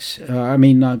Linux.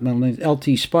 Not Linux,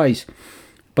 LT Spice,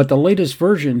 but the latest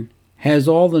version has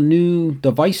all the new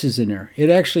devices in there.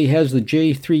 It actually has the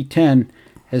J310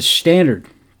 as standard.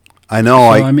 I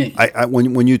know. So,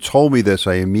 when you told me this,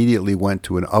 I immediately went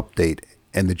to an update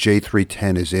and the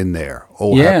J310 is in there.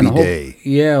 Oh, Yeah, happy and day.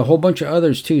 a whole bunch of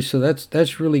others too. So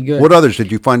that's really good. What others?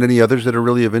 Did you find any others that are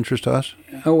really of interest to us?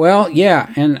 Well,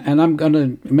 yeah, and I'm going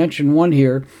to mention one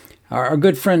here. Our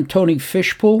good friend Tony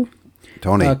Fishpool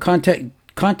Tony.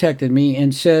 contacted me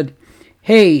and said,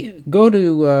 "Hey, go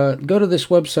to this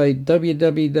website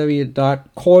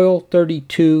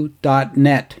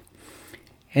www.coil32.net,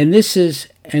 and this is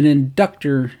an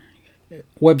inductor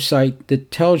website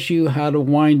that tells you how to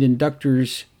wind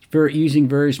inductors using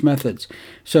various methods.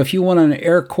 So if you want an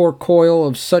air core coil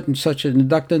of such and such an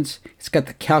inductance, it's got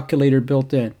the calculator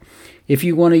built in. If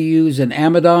you want to use an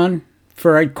Amadon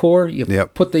ferrite core, you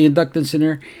put the inductance in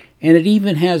there, and it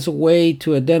even has a way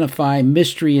to identify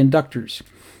mystery inductors."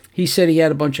 He said he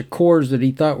had a bunch of cores that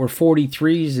he thought were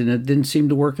 43s and it didn't seem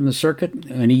to work in the circuit,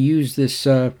 and he used this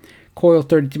Coil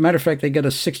 32. Matter of fact, they got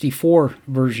a 64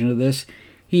 version of this.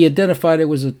 He identified it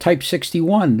was a Type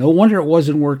 61. No wonder it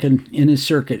wasn't working in his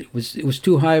circuit. It was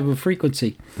too high of a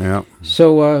frequency. Yeah.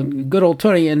 So good old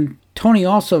Tony. And Tony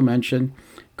also mentioned,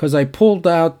 because I pulled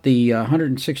out the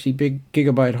 160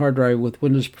 gigabyte hard drive with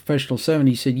Windows Professional 7,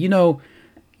 he said, you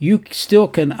still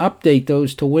can update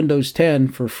those to Windows 10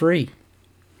 for free.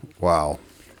 Wow.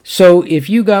 So if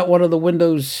you got one of the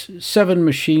Windows 7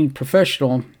 machine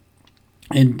Professional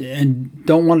and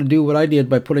don't want to do what I did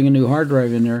by putting a new hard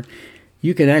drive in there,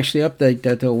 you can actually update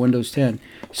that to a Windows 10.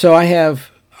 So I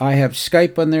have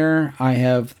Skype on there. I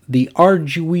have the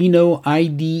Arduino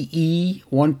IDE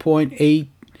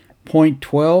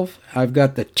 1.8.12. I've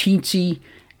got the Teensy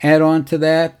add-on to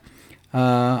that.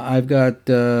 I've got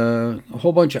a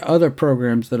whole bunch of other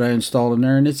programs that I installed in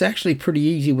there, and it's actually pretty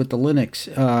easy with the Linux.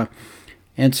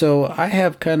 And so I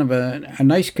have kind of a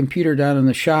nice computer down in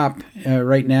the shop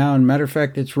right now. And matter of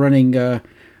fact, it's running.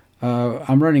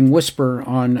 I'm running Whisper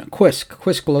on Quisk.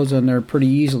 Quisk loads on there pretty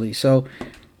easily. So,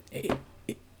 I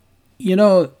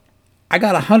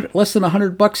got less than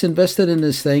 $100 invested in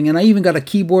this thing, and I even got a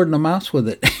keyboard and a mouse with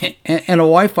it, and a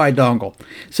Wi-Fi dongle.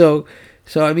 So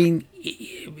I mean,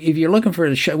 if you're looking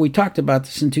for we talked about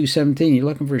this in 217. You're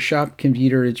looking for a shop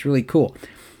computer. It's really cool.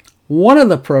 One of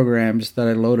the programs that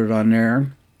I loaded on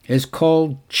there is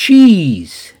called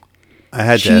Cheese. I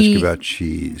had to ask you about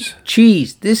Cheese.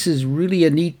 Cheese. This is really a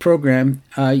neat program.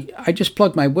 I just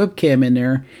plugged my webcam in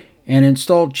there and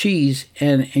installed Cheese,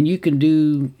 and you can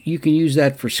use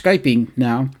that for Skyping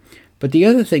now. But the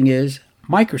other thing is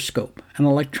microscope, an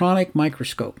electronic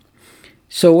microscope.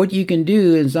 So what you can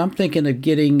do is, I'm thinking of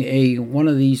getting one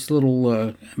of these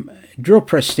little drill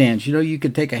press stands. You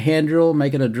could take a hand drill,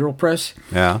 make it a drill press.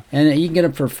 Yeah. And you can get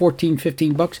them for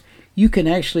 $14-15. You can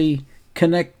actually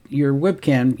connect your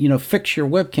webcam, fix your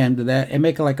webcam to that and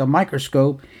make it like a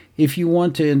microscope. If you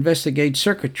want to investigate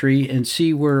circuitry and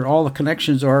see where all the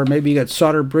connections are, maybe you got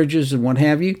solder bridges and what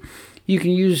have you, you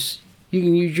can use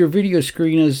your video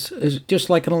screen as just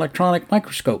like an electronic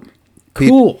microscope.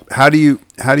 Cool. Pete, how do you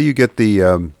get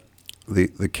the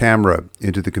camera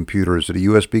into the computer? Is it a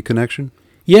USB connection?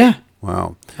 Yeah.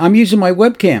 Wow. I'm using my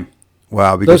webcam.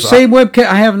 Wow. Because the same webcam.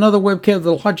 I have another webcam,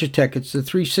 the Logitech. It's the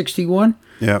 361.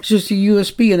 Yeah. It's just a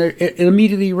USB, and it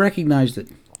immediately recognized it.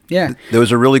 Yeah. There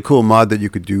was a really cool mod that you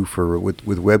could do with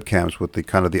webcams, with the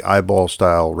kind of the eyeball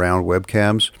style round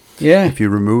webcams. Yeah. If you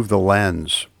remove the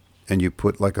lens and you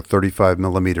put like a 35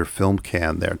 millimeter film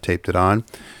can there, taped it on,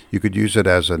 you could use it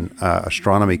as an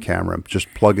astronomy camera.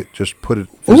 Just put it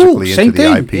physically into the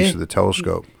eyepiece of the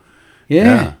telescope.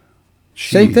 Yeah.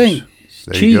 Same thing.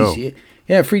 There Cheese. you go.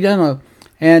 Yeah, free download.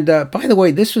 And by the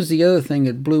way, this was the other thing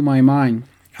that blew my mind.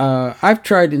 I've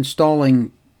tried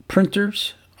installing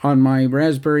printers on my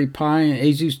Raspberry Pi and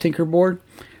Asus Tinkerboard.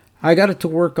 I got it to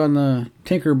work on the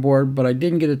Tinkerboard, but I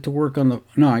didn't get it to work on the...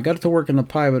 No, I got it to work on the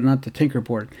Pi, but not the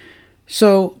Tinkerboard.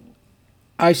 So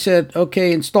I said,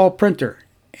 okay, install printer.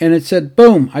 And it said,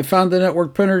 boom, I found the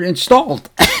network printer installed.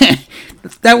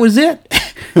 That was it.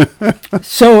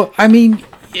 So, I mean,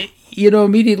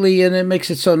 immediately, and it makes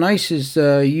it so nice, is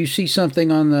you see something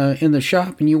in the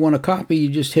shop and you want a copy, you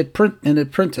just hit print and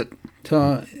it prints it.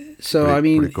 So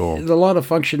Pretty cool. There's a lot of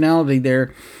functionality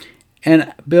there.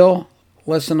 And Bill,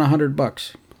 less than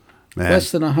 $100. Man.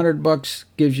 Less than $100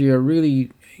 gives you a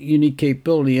really unique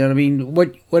capability. And I mean,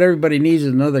 what everybody needs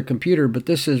is another computer, but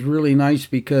this is really nice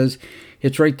because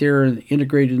it's right there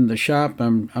integrated in the shop.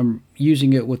 I'm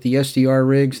using it with the SDR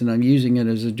rigs, and I'm using it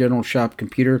as a general shop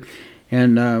computer.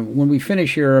 And when we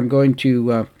finish here, I'm going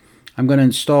to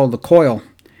install the coil.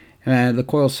 The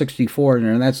Coil 64 in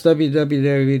there, and that's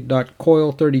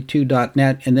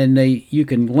www.coil32.net, and then you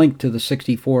can link to the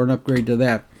 64 and upgrade to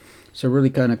that. So really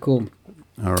kind of cool.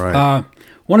 All right.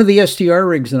 One of the SDR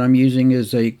rigs that I'm using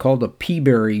is called a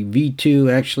Peaberry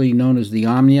V2, actually known as the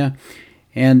Omnia,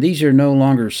 and these are no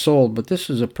longer sold. But this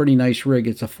is a pretty nice rig.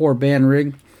 It's a 4-band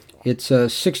rig. It's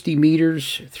 60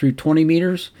 meters through 20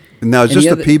 meters. Now, is this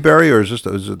the P-Berry, or is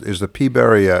the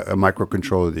P-Berry a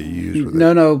microcontroller that you use with it?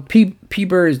 No.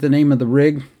 P-Berry is the name of the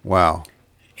rig. Wow.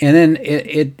 And then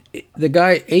the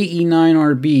guy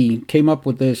AE9RB came up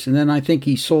with this, and then I think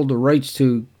he sold the rights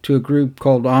to a group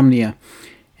called Omnia,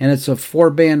 and it's a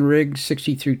 4-band rig,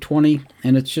 60 through 20,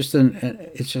 and it's just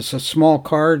a small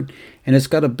card, and it's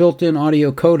got a built-in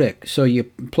audio codec. So you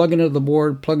plug into the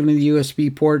board, plug into the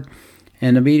USB port,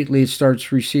 and immediately it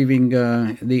starts receiving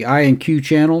the I and Q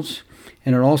channels,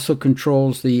 and it also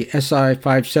controls the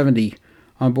SI570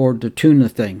 on board to tune the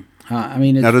thing.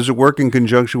 Now, does it work in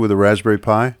conjunction with a Raspberry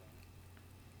Pi?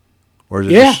 Or is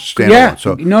it just standalone? Yeah.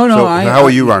 So, no. How are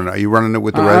you running it? Are you running it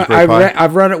with the Raspberry Pi?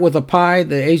 I've run it with a Pi,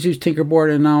 the Asus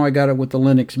Tinkerboard, and now I got it with the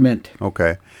Linux Mint.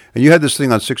 Okay. And you had this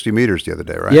thing on 60 meters the other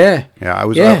day, right? Yeah.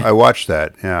 Yeah, I watched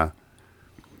that, yeah.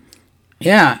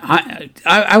 Yeah,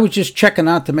 I was just checking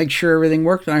out to make sure everything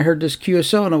worked, and I heard this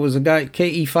QSO, and it was a guy,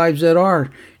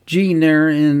 KE5ZR. Gene there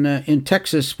in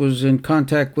Texas was in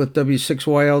contact with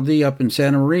W6YLD up in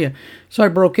Santa Maria. So I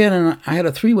broke in, and I had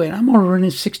a 3-way, and I'm only running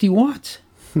 60 watts.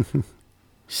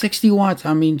 60 watts,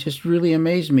 just really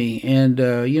amazed me. And,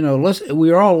 we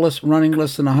were all running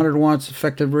less than 100 watts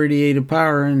effective radiated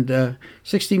power, and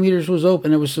 60 meters was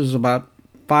open. It was about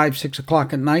 5, 6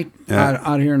 o'clock at night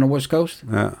out here on the West Coast.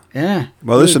 Yeah. Yeah.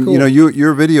 Well, really listen, cool.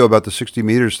 Your video about the 60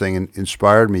 meters thing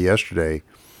inspired me yesterday.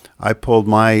 I pulled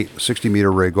my 60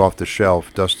 meter rig off the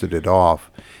shelf, dusted it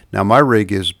off. Now, my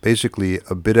rig is basically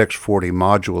a BitX40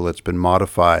 module that's been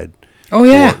modified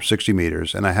for 60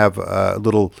 meters. And I have a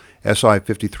little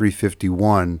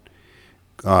SI5351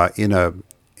 in a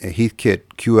Heathkit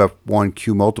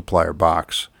QF1 multiplier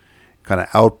box, kind of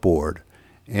outboard.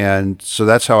 And so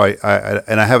that's how I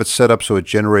have it set up so it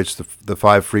generates the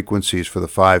 5 frequencies for the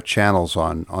 5 channels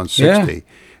on 60,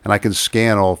 and I can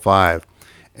scan all 5.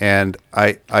 And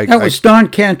that was Don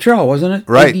Cantrell, wasn't it?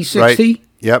 Right, AD60? right.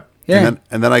 Yep. Yeah.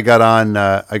 And then I got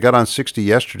on 60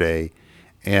 yesterday,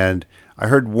 and I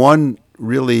heard one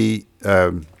really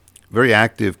very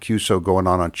active QSO going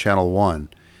on channel 1.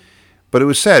 But it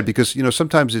was sad because,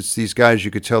 sometimes it's these guys,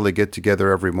 you could tell they get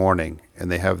together every morning and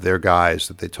they have their guys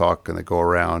that they talk and they go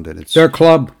around, and it's their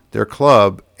club.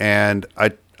 And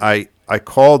I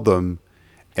called them,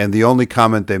 and the only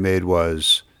comment they made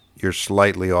was, "You're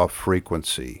slightly off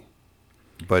frequency,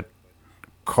 but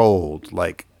cold,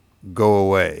 like go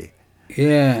away."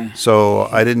 Yeah. So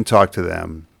I didn't talk to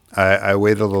them. I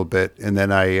waited a little bit, and then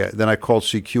I called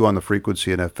CQ on the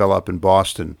frequency, and I fell up in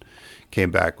Boston. Came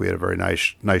back. We had a very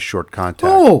nice short contact.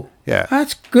 Oh, yeah,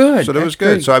 that's good. So that was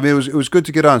good. So it was good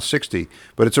to get on 60.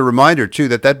 But it's a reminder too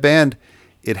that band,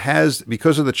 it has,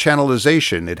 because of the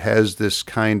channelization, it has this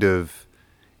kind of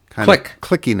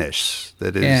clickiness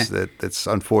that is that's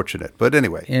unfortunate. But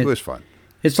anyway, it was fun.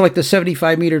 It's like the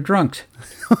 75 meter drunks.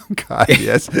 Oh God,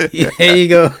 yes. There you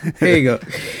go.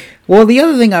 Well, the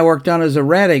other thing I worked on is a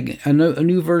Radig, a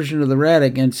new version of the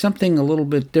Radig, and something a little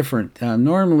bit different.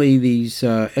 Normally, these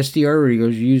SDR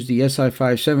radios use the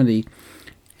SI570,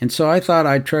 and so I thought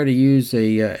I'd try to use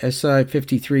a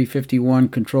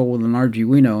SI5351 control with an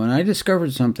Arduino, and I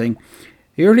discovered something.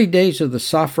 The early days of the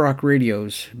soft rock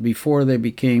radios, before they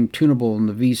became tunable in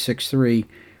the V63,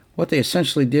 what they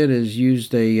essentially did is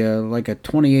used like a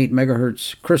 28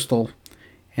 megahertz crystal,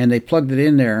 and they plugged it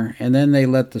in there, and then they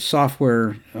let the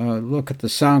software look at the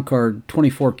sound card,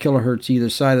 24 kilohertz either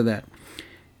side of that.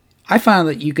 I found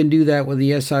that you can do that with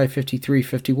the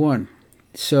SI5351.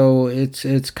 So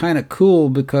it's kind of cool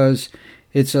because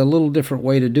it's a little different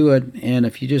way to do it, and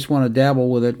if you just want to dabble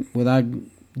with it without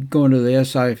going to the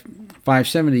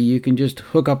SI570, you can just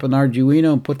hook up an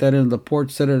Arduino and put that into the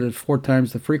port, set it at 4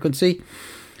 times the frequency,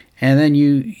 and then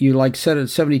you like set it at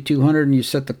 7200, and you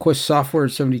set the Quist software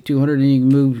at 7200,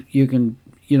 and you can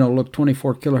look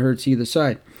 24 kilohertz either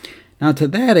side. Now to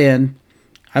that end,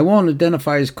 I won't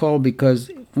identify his call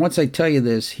because once I tell you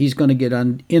this, he's going to get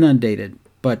inundated.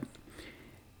 But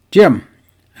Jim,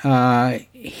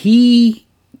 he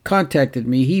contacted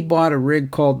me. He bought a rig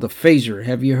called the Phaser.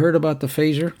 Have you heard about the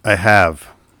Phaser? I have.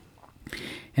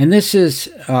 And this is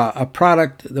a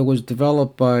product that was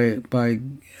developed by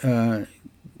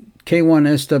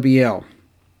K1SWL.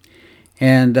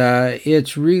 And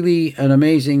it's really an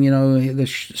amazing, the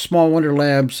Small Wonder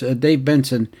Labs, Dave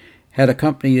Benson had a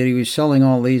company that he was selling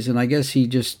all these, and I guess he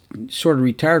just sort of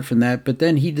retired from that. But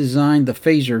then he designed the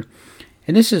Phaser.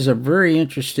 And this is a very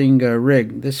interesting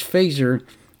rig. This Phaser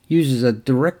uses a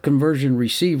direct conversion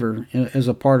receiver as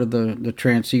a part of the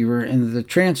transceiver, and the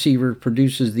transceiver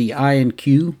produces the I and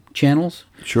Q channels.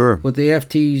 Sure. With the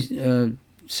FT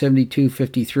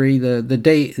 7253.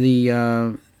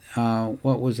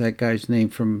 What was that guy's name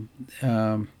from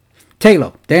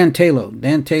Talo? Dan Talo.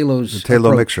 Dan Talo's The Talo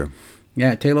approach. mixer.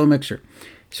 Yeah, Talo mixer.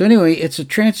 So anyway, it's a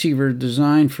transceiver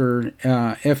designed for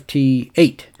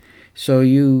FT8. So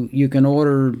you can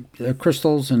order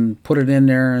crystals and put it in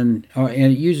there, and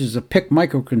it uses a PIC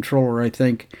microcontroller, I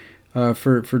think,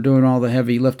 for doing all the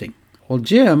heavy lifting. Well,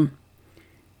 Jim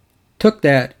took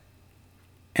that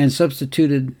and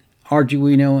substituted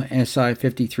Arduino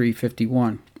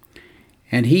SI5351.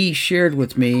 And he shared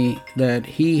with me that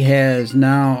he has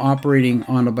now operating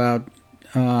on about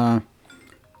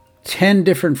 10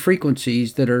 different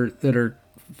frequencies that are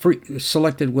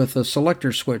selected with a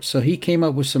selector switch. So he came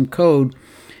up with some code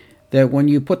that when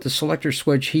you put the selector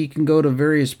switch, he can go to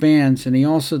various bands, and he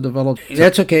also developed.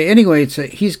 That's okay. Anyway,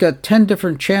 he's got 10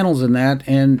 different channels in that,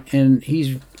 and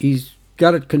he's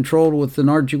got it controlled with an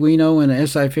Arduino and an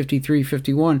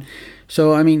SI5351.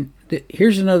 So I mean,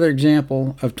 here's another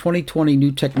example of 2020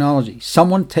 new technology.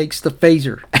 Someone takes the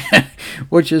phaser,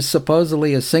 which is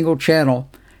supposedly a single channel,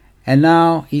 and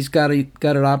now he's got it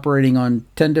operating on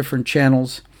 10 different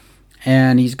channels.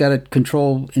 And he's got it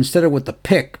controlled instead of with the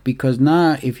PIC, because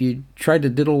now if you tried to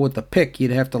diddle with the PIC, you'd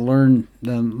have to learn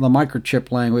the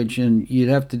microchip language, and you'd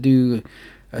have to do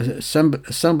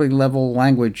assembly level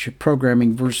language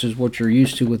programming versus what you're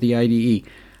used to with the IDE.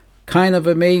 Kind of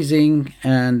amazing,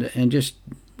 and just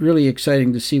really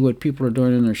exciting to see what people are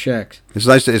doing in their shacks. It's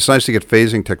nice to get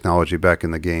phasing technology back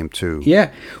in the game too.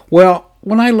 Yeah. Well,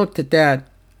 when I looked at that,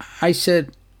 I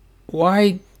said,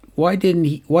 why did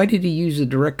he use a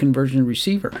direct conversion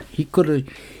receiver? He could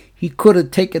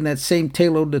have taken that same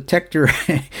Talo detector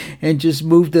and just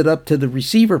moved it up to the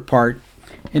receiver part.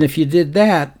 And if you did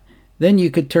that, then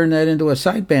you could turn that into a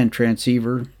sideband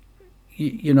transceiver,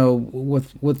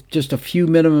 with just a few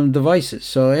minimum devices.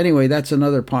 So anyway, that's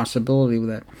another possibility with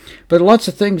that. But lots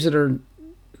of things that are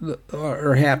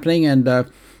happening. And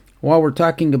while we're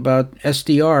talking about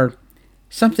SDR,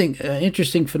 something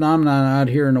interesting phenomenon out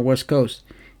here in the West Coast.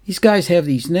 These guys have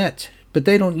these nets, but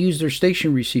they don't use their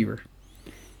station receiver.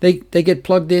 They get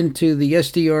plugged into the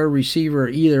SDR receiver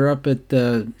either up at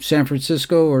San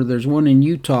Francisco, or there's one in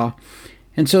Utah.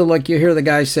 And so like you hear the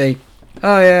guy say,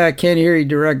 "Oh yeah, I can't hear you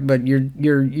direct, but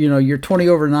you're 20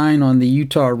 over 9 on the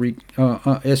Utah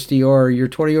SDR. You're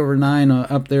 20 over 9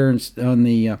 up there on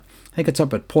the I think it's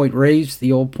up at Point Reyes.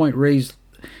 The old Point Reyes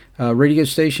radio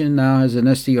station now has an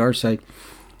SDR site."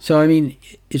 So I mean,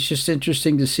 it's just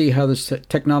interesting to see how this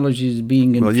technology is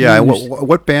being infused. Well, yeah.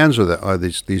 What bands are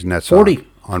these nets 40.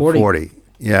 on? 40.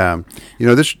 Yeah.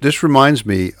 This reminds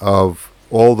me of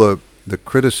all the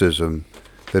criticism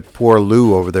that poor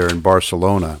Lou over there in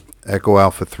Barcelona, Echo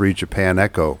Alpha 3 Japan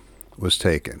Echo, was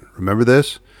taken. Remember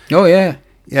this? Oh yeah.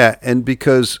 Yeah, and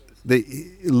because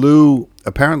Lou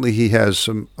apparently he has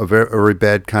a very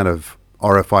bad kind of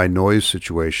RFI noise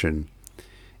situation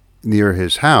near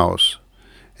his house.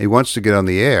 He wants to get on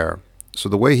the air. So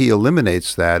the way he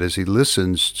eliminates that is he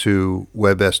listens to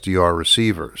WebSDR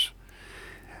receivers.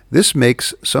 This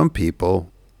makes some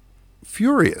people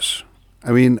furious.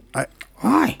 I mean,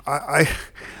 Why? I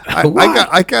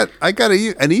got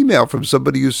an email from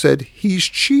somebody who said he's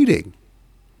cheating.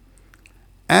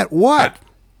 At what?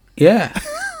 Yeah.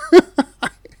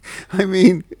 I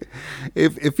mean,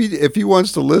 if he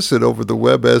wants to listen over the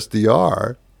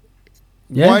WebSDR,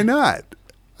 why not?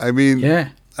 I mean, yeah.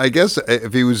 I guess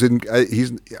if he was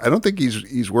I don't think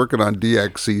he's working on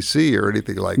DXCC or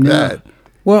anything like that.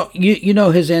 Well,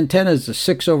 his antenna is a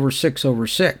 6 over 6 over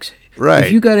 6. Right.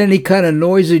 If you got any kind of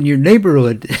noise in your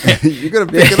neighborhood, you're gonna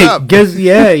pick it up.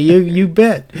 You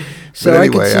bet. So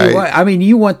anyway, I can see why. I mean,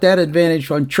 you want that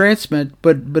advantage on transmit,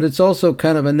 but it's also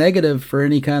kind of a negative for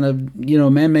any kind of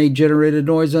man-made generated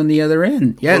noise on the other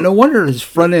end. Yeah, no wonder his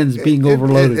front end's being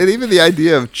overloaded. And even the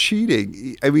idea of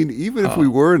cheating. I mean, even if we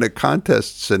were in a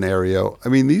contest scenario, I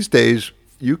mean, these days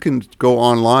you can go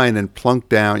online and plunk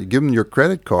down. You give them your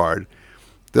credit card,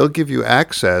 they'll give you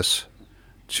access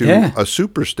to a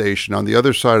superstation on the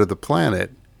other side of the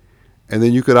planet, and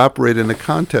then you could operate in a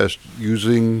contest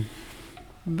using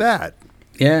that.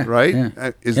 Yeah. Right?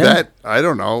 Yeah. Is that? I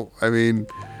don't know. I mean,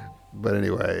 but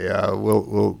anyway,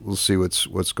 we'll see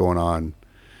what's going on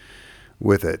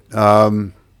with it.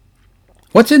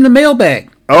 What's in the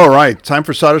mailbag? All right, time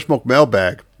for Solder Smoke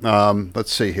mailbag.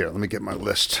 Let's see here. Let me get my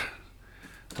list.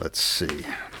 Let's see.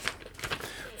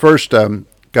 First, I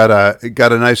got a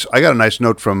nice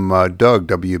note from Doug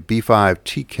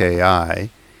WB5TKI.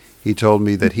 He told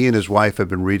me that he and his wife have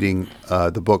been reading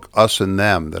the book Us and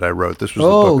Them that I wrote. This was the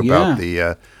book about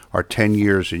our 10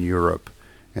 years in Europe,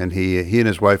 and he and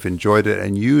his wife enjoyed it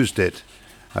and used it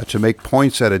to make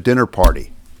points at a dinner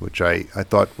party. which I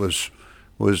thought was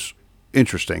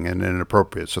interesting and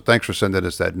appropriate. So thanks for sending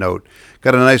us that note.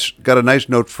 Got a nice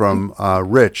note from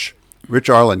Rich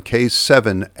Arlen,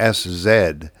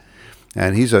 K7SZ,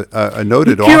 and he's a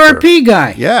noted author. QRP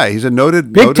guy. Yeah, he's a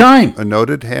noted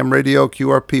ham radio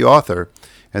QRP author.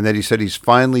 And then he said he's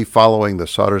finally following the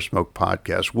Solder Smoke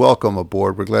podcast. Welcome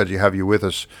aboard. We're glad you have you with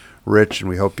us, Rich, and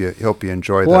we hope you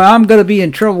enjoy that. Well, I'm going to be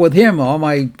in trouble with him. All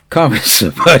my comments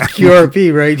about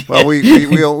QRP, right? Well,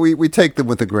 we take them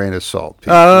with a grain of salt.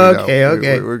 Pete. Oh, okay,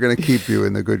 okay. We're going to keep you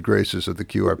in the good graces of the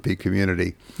QRP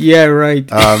community. Yeah, right.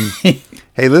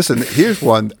 Hey, listen, here's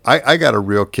one. I got a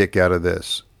real kick out of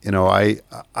this. You know, I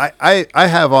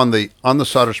have on the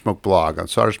Solder Smoke blog, on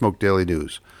Solder Smoke Daily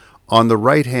News, on the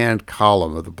right-hand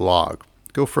column of the blog,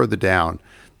 go further down,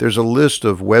 there's a list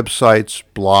of websites,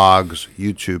 blogs,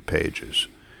 YouTube pages.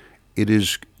 It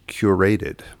is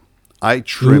curated. I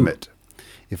trim it.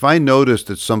 If I notice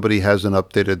that somebody hasn't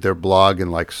updated their blog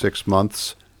in like 6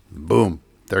 months, boom,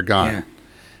 they're gone. Yeah.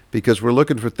 Because we're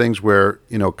looking for things where,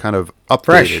 kind of updated,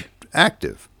 Fresh.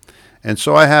 active. And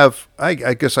so I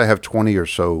guess I have 20 or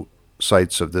so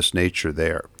sites of this nature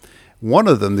there. One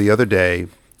of them the other day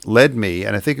led me,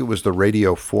 and I think it was the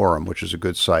Radio Forum, which is a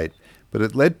good site, but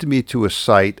it led me to a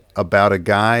site about a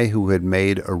guy who had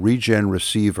made a regen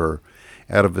receiver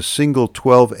out of a single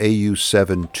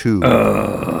 12AU7 tube,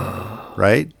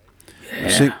 right?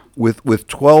 Yeah. With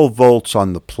 12 volts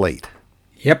on the plate.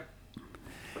 Yep.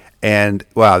 And,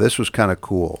 wow, this was kind of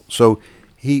cool. So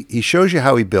he shows you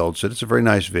how he builds it. It's a very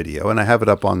nice video, and I have it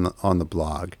up on the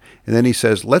blog. And then he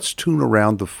says, let's tune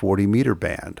around the 40-meter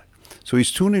band. So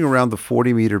he's tuning around the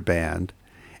 40-meter band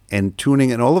and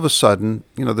tuning, and all of a sudden,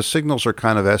 the signals are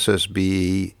kind of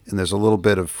SSB, and there's a little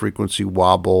bit of frequency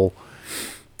wobble.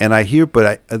 And I hear,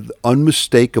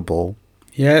 unmistakable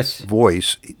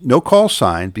voice, no call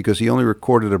sign because he only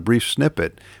recorded a brief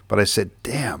snippet. But I said,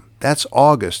 damn, that's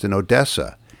August in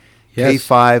Odessa. Yes.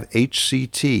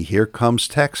 K5HCT, here comes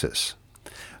Texas.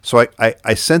 So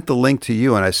I sent the link to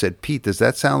you, and I said, Pete, does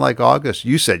that sound like August?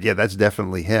 You said, yeah, that's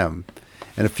definitely him.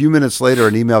 And a few minutes later,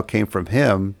 an email came from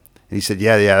him, and he said,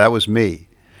 yeah, that was me.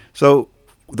 So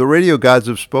the radio gods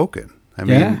have spoken. I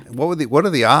mean, what are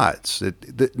the odds?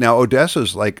 Now,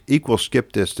 Odessa's like equal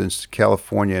skip distance to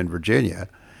California and Virginia.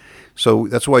 So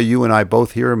that's why you and I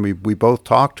both hear him. We both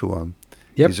talk to him.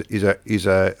 Yep. He's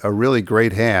a really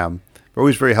great ham.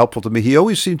 Always very helpful to me. He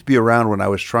always seemed to be around when I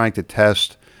was trying to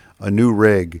test a new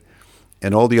rig,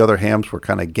 and all the other hams were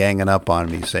kind of ganging up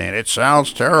on me saying, it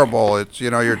sounds terrible. It's,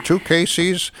 you're 2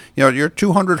 kcs, you're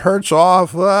 200 hertz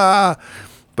off.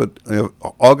 But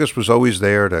August was always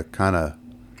there to kind of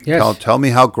tell me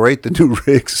how great the new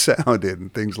rig sounded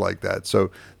and things like that. So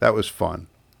that was fun.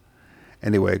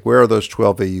 Anyway, where are those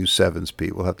 12AU7s,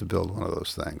 Pete? We'll have to build one of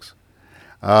those things.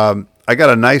 I got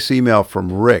a nice email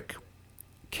from Rick,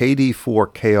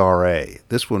 KD4KRA.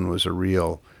 This one was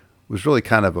really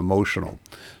kind of emotional.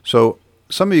 So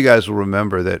some of you guys will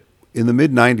remember that in the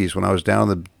mid-'90s when I was down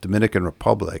in the Dominican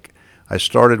Republic, I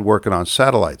started working on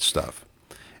satellite stuff.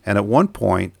 And at one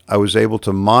point, I was able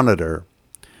to monitor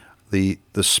the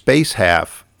space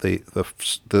half,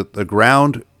 the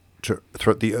ground to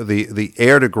the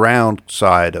air to ground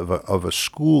side of a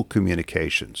school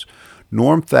communications.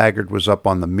 Norm Thagard was up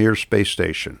on the Mir space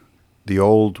station, the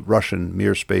old Russian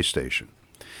Mir space station.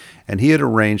 And he had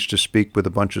arranged to speak with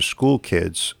a bunch of school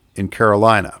kids in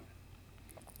Carolina.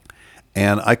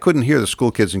 And I couldn't hear the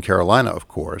school kids in Carolina, of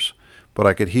course, but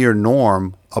I could hear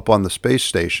Norm up on the space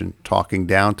station talking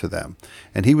down to them.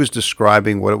 And he was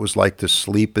describing what it was like to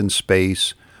sleep in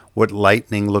space, what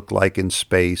lightning looked like in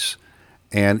space.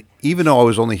 And even though I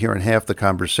was only hearing half the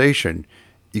conversation,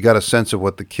 you got a sense of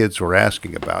what the kids were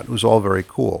asking about. It was all very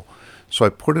cool. So I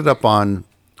put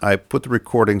the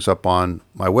recordings up on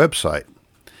my website.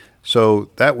 So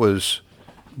that was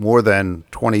more than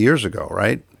 20 years ago,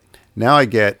 right? Now I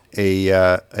get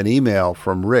an email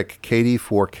from Rick,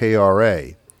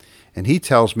 KD4KRA, and he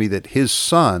tells me that his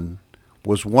son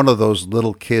was one of those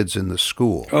little kids in the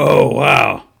school. Oh,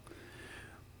 wow.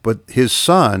 But his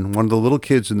son, one of the little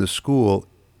kids in the school,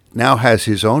 now has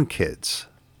his own kids.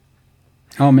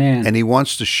 Oh, man. And he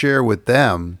wants to share with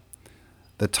them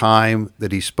the time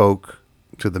that he spoke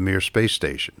to the Mir space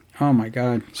station. Oh, my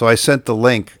God. So I sent the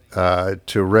link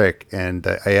to Rick, and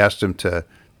I asked him to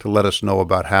let us know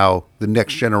about how the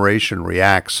next generation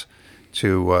reacts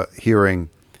to hearing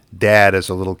Dad as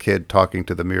a little kid talking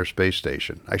to the Mir space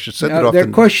station. I should send it off.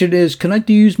 Their question is, can I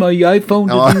use my iPhone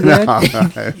to do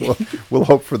that? No. We'll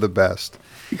hope for the best.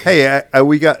 Hey,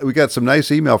 we got some nice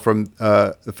email from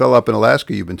the fellow up in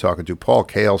Alaska you've been talking to, Paul,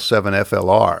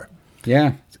 KL7FLR.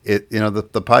 Yeah.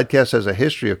 the podcast has a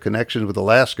history of connections with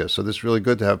Alaska, so this is really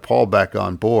good to have Paul back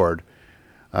on board.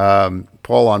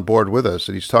 Paul on board with us,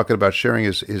 and he's talking about sharing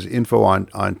his info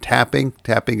on tapping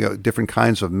different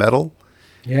kinds of metal,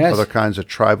 Yes. other kinds of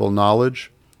tribal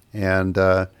knowledge, and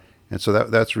so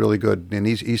that's really good. And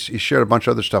he's shared a bunch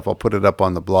of other stuff. I'll put it up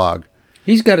on the blog.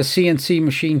 He's got a CNC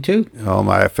machine too. Oh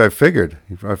my! I figured.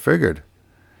 You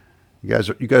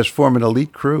guys form an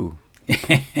elite crew.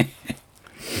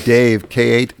 Dave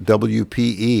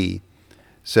K8WPE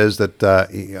says that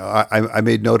I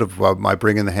made note of my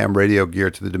bringing the ham radio gear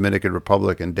to the Dominican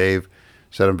Republic, and Dave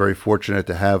said I'm very fortunate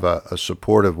to have a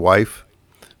supportive wife.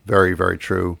 Very, very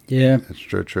true. Yeah, it's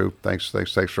true. Thanks very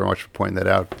much for pointing that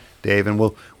out, Dave. And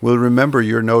we'll remember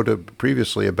your note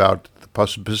previously about the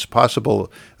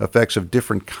possible effects of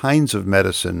different kinds of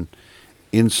medicine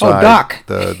inside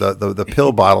the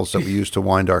pill bottles that we use to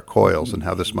wind our coils, and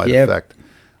how this might affect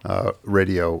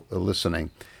radio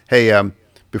listening. Hey,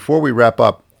 before we wrap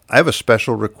up, I have a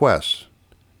special request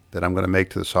that I'm going to make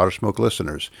to the Solder Smoke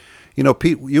listeners. You know,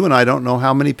 Pete, you and I don't know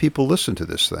how many people listen to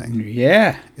this thing.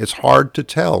 Yeah. It's hard to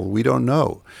tell. We don't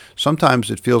know.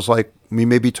 Sometimes it feels like we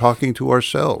may be talking to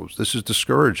ourselves. This is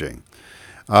discouraging.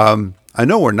 I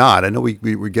know we're not. I know we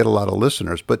get a lot of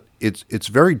listeners, but it's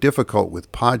very difficult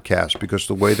with podcasts because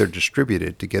the way they're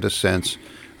distributed to get a sense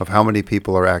of how many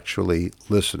people are actually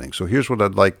listening. So here's what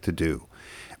I'd like to do.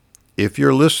 If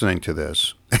you're listening to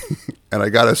this, and I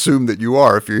got to assume that you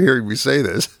are if you're hearing me say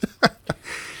this,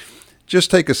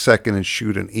 just take a second and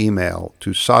shoot an email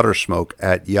to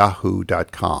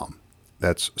soldersmoke@yahoo.com.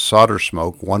 That's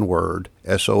soldersmoke, one word,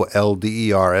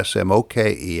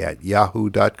 SOLDERSMOKE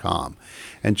 @yahoo.com.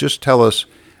 And just tell us,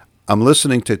 I'm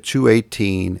listening to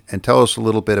 218, and tell us a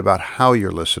little bit about how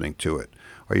you're listening to it.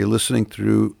 Are you listening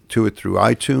to it through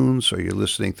iTunes? Are you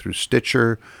listening through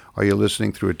Stitcher? Are you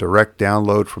listening through a direct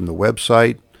download from the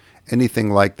website? Anything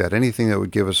like that. Anything that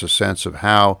would give us a sense of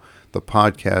how the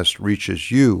podcast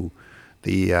reaches you,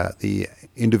 the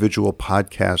individual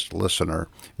podcast listener.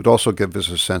 It would also give us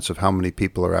a sense of how many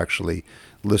people are actually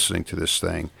listening to this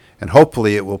thing. And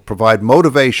hopefully it will provide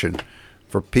motivation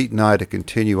for Pete and I to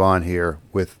continue on here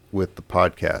with the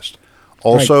podcast.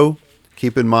 Also,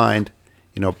 keep in mind,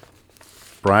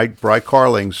 Bry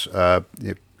Carling's,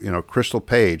 crystal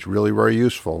page, really very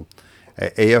useful.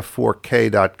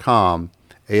 AF4K.com,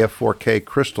 AF4K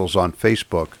Crystals on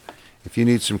Facebook. If you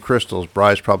need some crystals,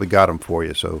 Bry's probably got them for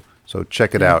you. So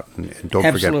check it out, and don't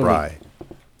forget Bry.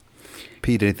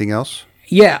 Pete, anything else?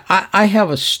 Yeah, I have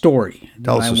a story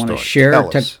that I want to share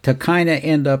to kind of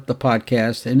end up the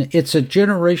podcast. And it's a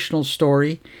generational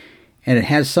story, and it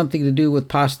has something to do with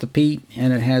Pasta Pete,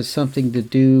 and it has something to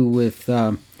do with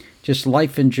just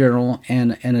life in general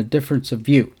and a difference of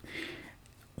view.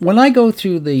 When I go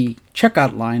through the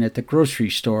checkout line at the grocery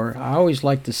store, I always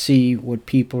like to see what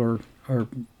people are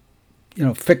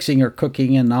fixing or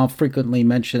cooking, and I'll frequently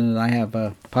mention that I have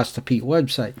a Pasta Pete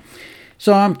website.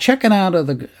 So I'm checking out through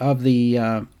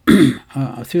the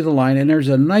line, and there's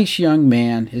a nice young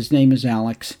man. His name is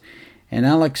Alex, and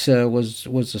Alex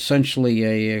was essentially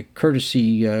a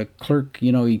courtesy clerk.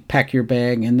 He'd pack your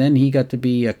bag, and then he got to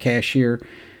be a cashier.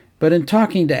 But in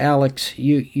talking to Alex,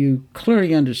 you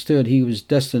clearly understood he was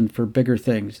destined for bigger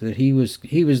things, that he was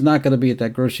not going to be at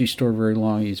that grocery store very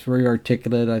long. He's very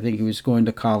articulate. I think he was going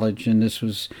to college, and this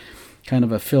was kind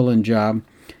of a fill-in job.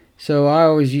 So I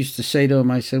always used to say to him,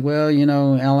 I said, well,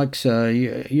 Alex,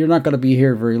 you're not going to be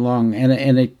here very long.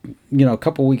 And a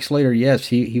couple weeks later, yes,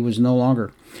 he was no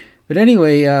longer. But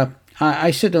anyway,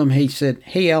 I said to him,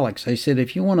 hey, Alex, I said,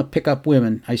 if you want to pick up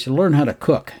women, I said, learn how to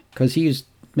cook, because he was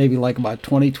maybe like about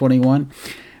 20, 21.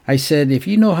 I said, if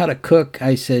you know how to cook,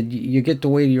 I said, you get the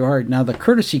way to your heart. Now, the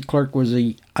courtesy clerk was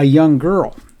a young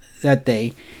girl that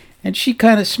day, and she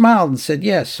kind of smiled and said,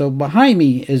 yes. So behind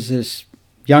me is this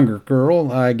younger girl,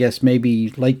 I guess maybe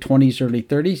late 20s, early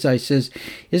 30s. I says,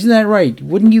 isn't that right?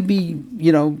 Wouldn't you be,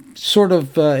 sort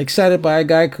of excited by a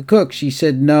guy who could cook? She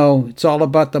said, no, it's all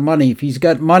about the money. If he's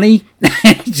got money,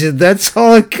 he said, that's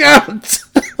all it counts.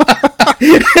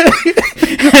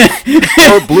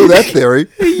 Oh, blew that theory.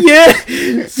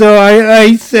 Yeah. So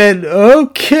I said,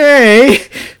 okay.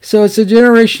 So it's a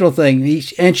generational thing.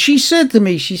 And she said to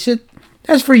me,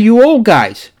 that's for you old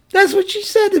guys. That's what she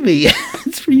said to me.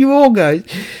 It's for you old guys.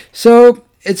 So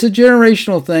it's a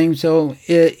generational thing. So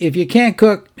if you can't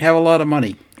cook, have a lot of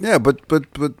money. Yeah, but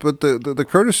the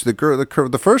courtesy,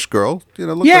 the first girl,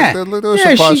 looked like there was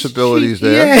some possibilities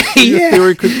there. Your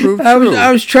theory could prove true.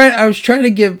 I was trying to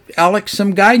give Alex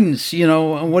some guidance,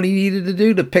 on what he needed to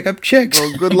do to pick up chicks.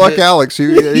 Well, good luck, Alex.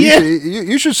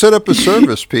 You should set up a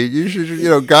service, Pete. You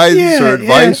should, guidance or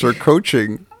advice or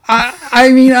coaching.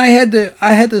 I mean, I had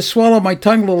to swallow my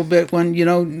tongue a little bit when,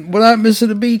 without missing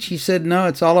a beat. He said, no,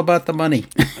 it's all about the money.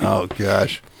 Oh,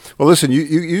 gosh. Well, listen,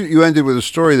 you ended with a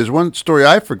story. There's one story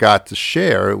I forgot to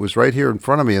share. It was right here in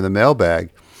front of me in the mailbag.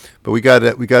 But we got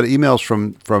emails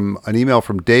from an email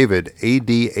from David,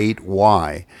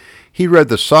 AD8Y. He read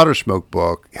the Solder Smoke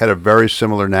book, had a very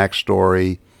similar NAC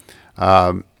story.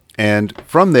 And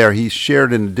from there, he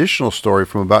shared an additional story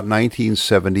from about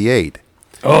 1978.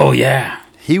 Oh, yeah.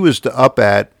 He was up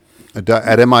at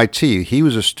MIT. He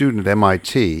was a student at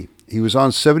MIT. He was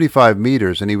on 75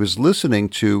 meters, and he was listening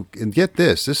to, and get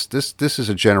this is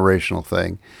a generational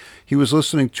thing. He was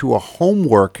listening to a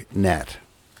homework net.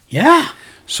 Yeah.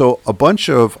 So a bunch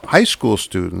of high school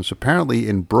students, apparently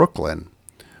in Brooklyn,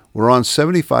 were on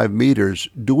 75 meters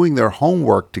doing their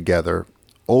homework together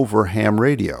over ham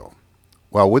radio.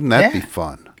 Well, wouldn't that be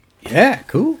fun? Yeah,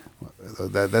 cool.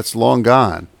 That's long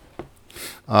gone.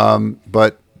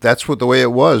 But that's the way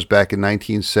it was back in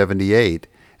 1978.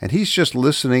 And he's just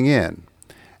listening in.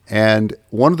 And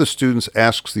one of the students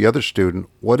asks the other student,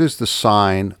 what is the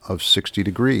sine of 60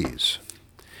 degrees?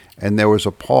 And there was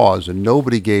a pause, and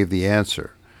nobody gave the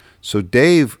answer. So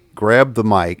Dave grabbed the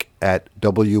mic at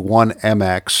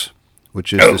W1MX,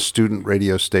 which is the student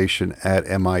radio station at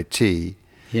MIT,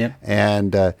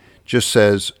 and just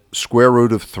says square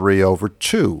root of 3 over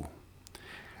 2.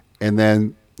 And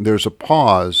then there's a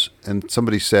pause, and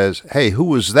somebody says, hey, who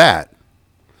was that?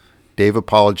 Dave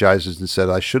apologizes and said,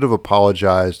 I should have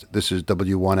apologized. This is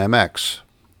W1MX.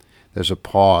 There's a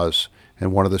pause,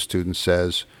 and one of the students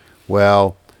says,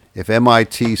 well, if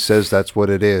MIT says that's what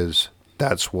it is,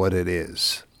 that's what it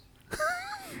is.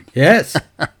 Yes.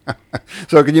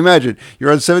 So can you imagine?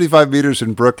 You're on 75 meters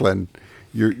in Brooklyn.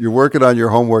 You're working on your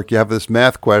homework. You have this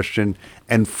math question,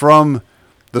 and from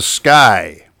the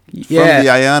sky, from the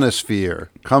ionosphere,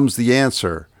 comes the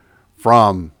answer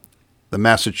from the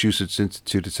Massachusetts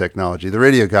Institute of Technology. The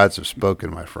radio gods have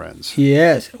spoken, my friends.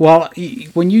 Yes. Well,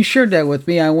 when you shared that with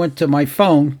me, I went to my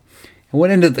phone and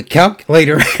went into the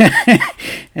calculator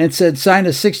and said sine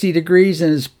of 60 degrees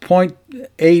and it's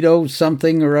 0.80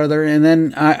 something or other. And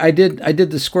then I did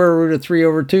the square root of 3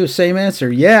 over 2. Same answer.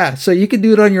 Yeah. So you can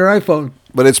do it on your iPhone.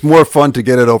 But it's more fun to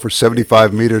get it over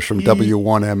 75 meters from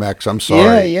W1MX. I'm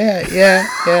sorry. Yeah.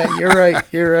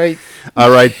 You're right.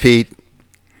 All right, Pete.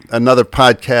 Another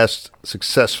podcast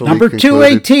successfully Number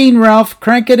concluded. 218, Ralph.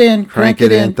 Crank it in.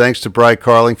 Thanks to Bry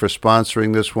Carling for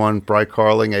sponsoring this one. Bry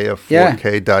Carling,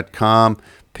 AF4K.com.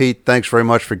 Pete, thanks very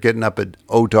much for getting up at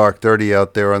dark 30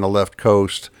 out there on the left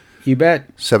coast. You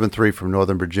bet. 7-3 from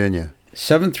Northern Virginia.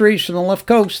 7-3 from the left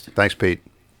coast. Thanks, Pete.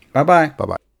 Bye-bye.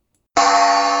 Bye-bye.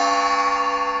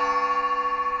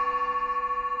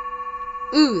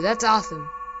 Ooh, that's awesome.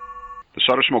 The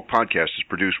Solder Smoke podcast is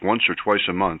produced once or twice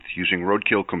a month using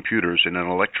roadkill computers in an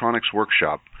electronics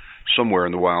workshop somewhere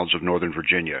in the wilds of Northern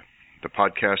Virginia. The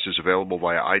podcast is available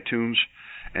via iTunes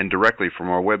and directly from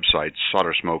our website,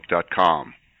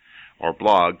 soldersmoke.com. Our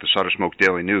blog, the Solder Smoke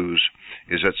Daily News,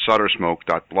 is at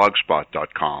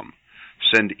soldersmoke.blogspot.com.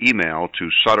 Send email to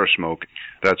soldersmoke,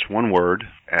 that's one word,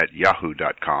 at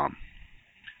yahoo.com.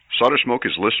 Solder Smoke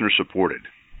is listener supported,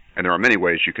 and there are many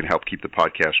ways you can help keep the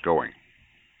podcast going.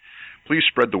 Please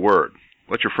spread the word.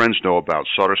 Let your friends know about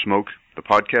Solder Smoke, the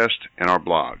podcast, and our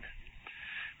blog.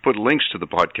 Put links to the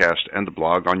podcast and the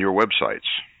blog on your websites.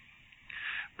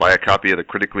 Buy a copy of the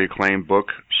critically acclaimed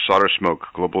book, Solder Smoke,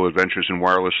 Global Adventures in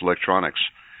Wireless Electronics,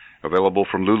 available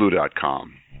from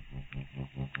Lulu.com.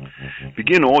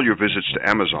 Begin all your visits to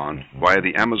Amazon via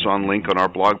the Amazon link on our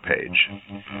blog page.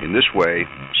 In this way,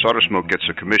 Solder Smoke gets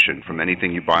a commission from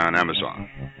anything you buy on Amazon.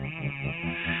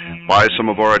 Buy some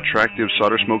of our attractive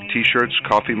Solder Smoke t-shirts,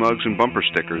 coffee mugs, and bumper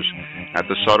stickers at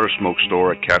the Solder Smoke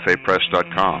store at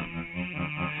cafepress.com.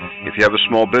 If you have a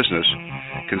small business,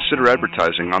 consider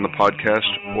advertising on the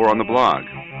podcast or on the blog.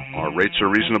 Our rates are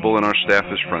reasonable and our staff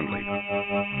is friendly.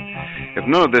 If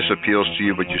none of this appeals to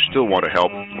you but you still want to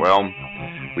help, well,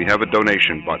 we have a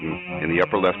donation button in the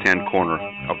upper left-hand corner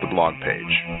of the blog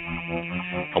page.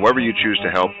 However you choose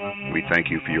to help, we thank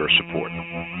you for your support.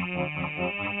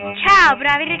 Ciao,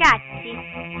 bravi ragazzi!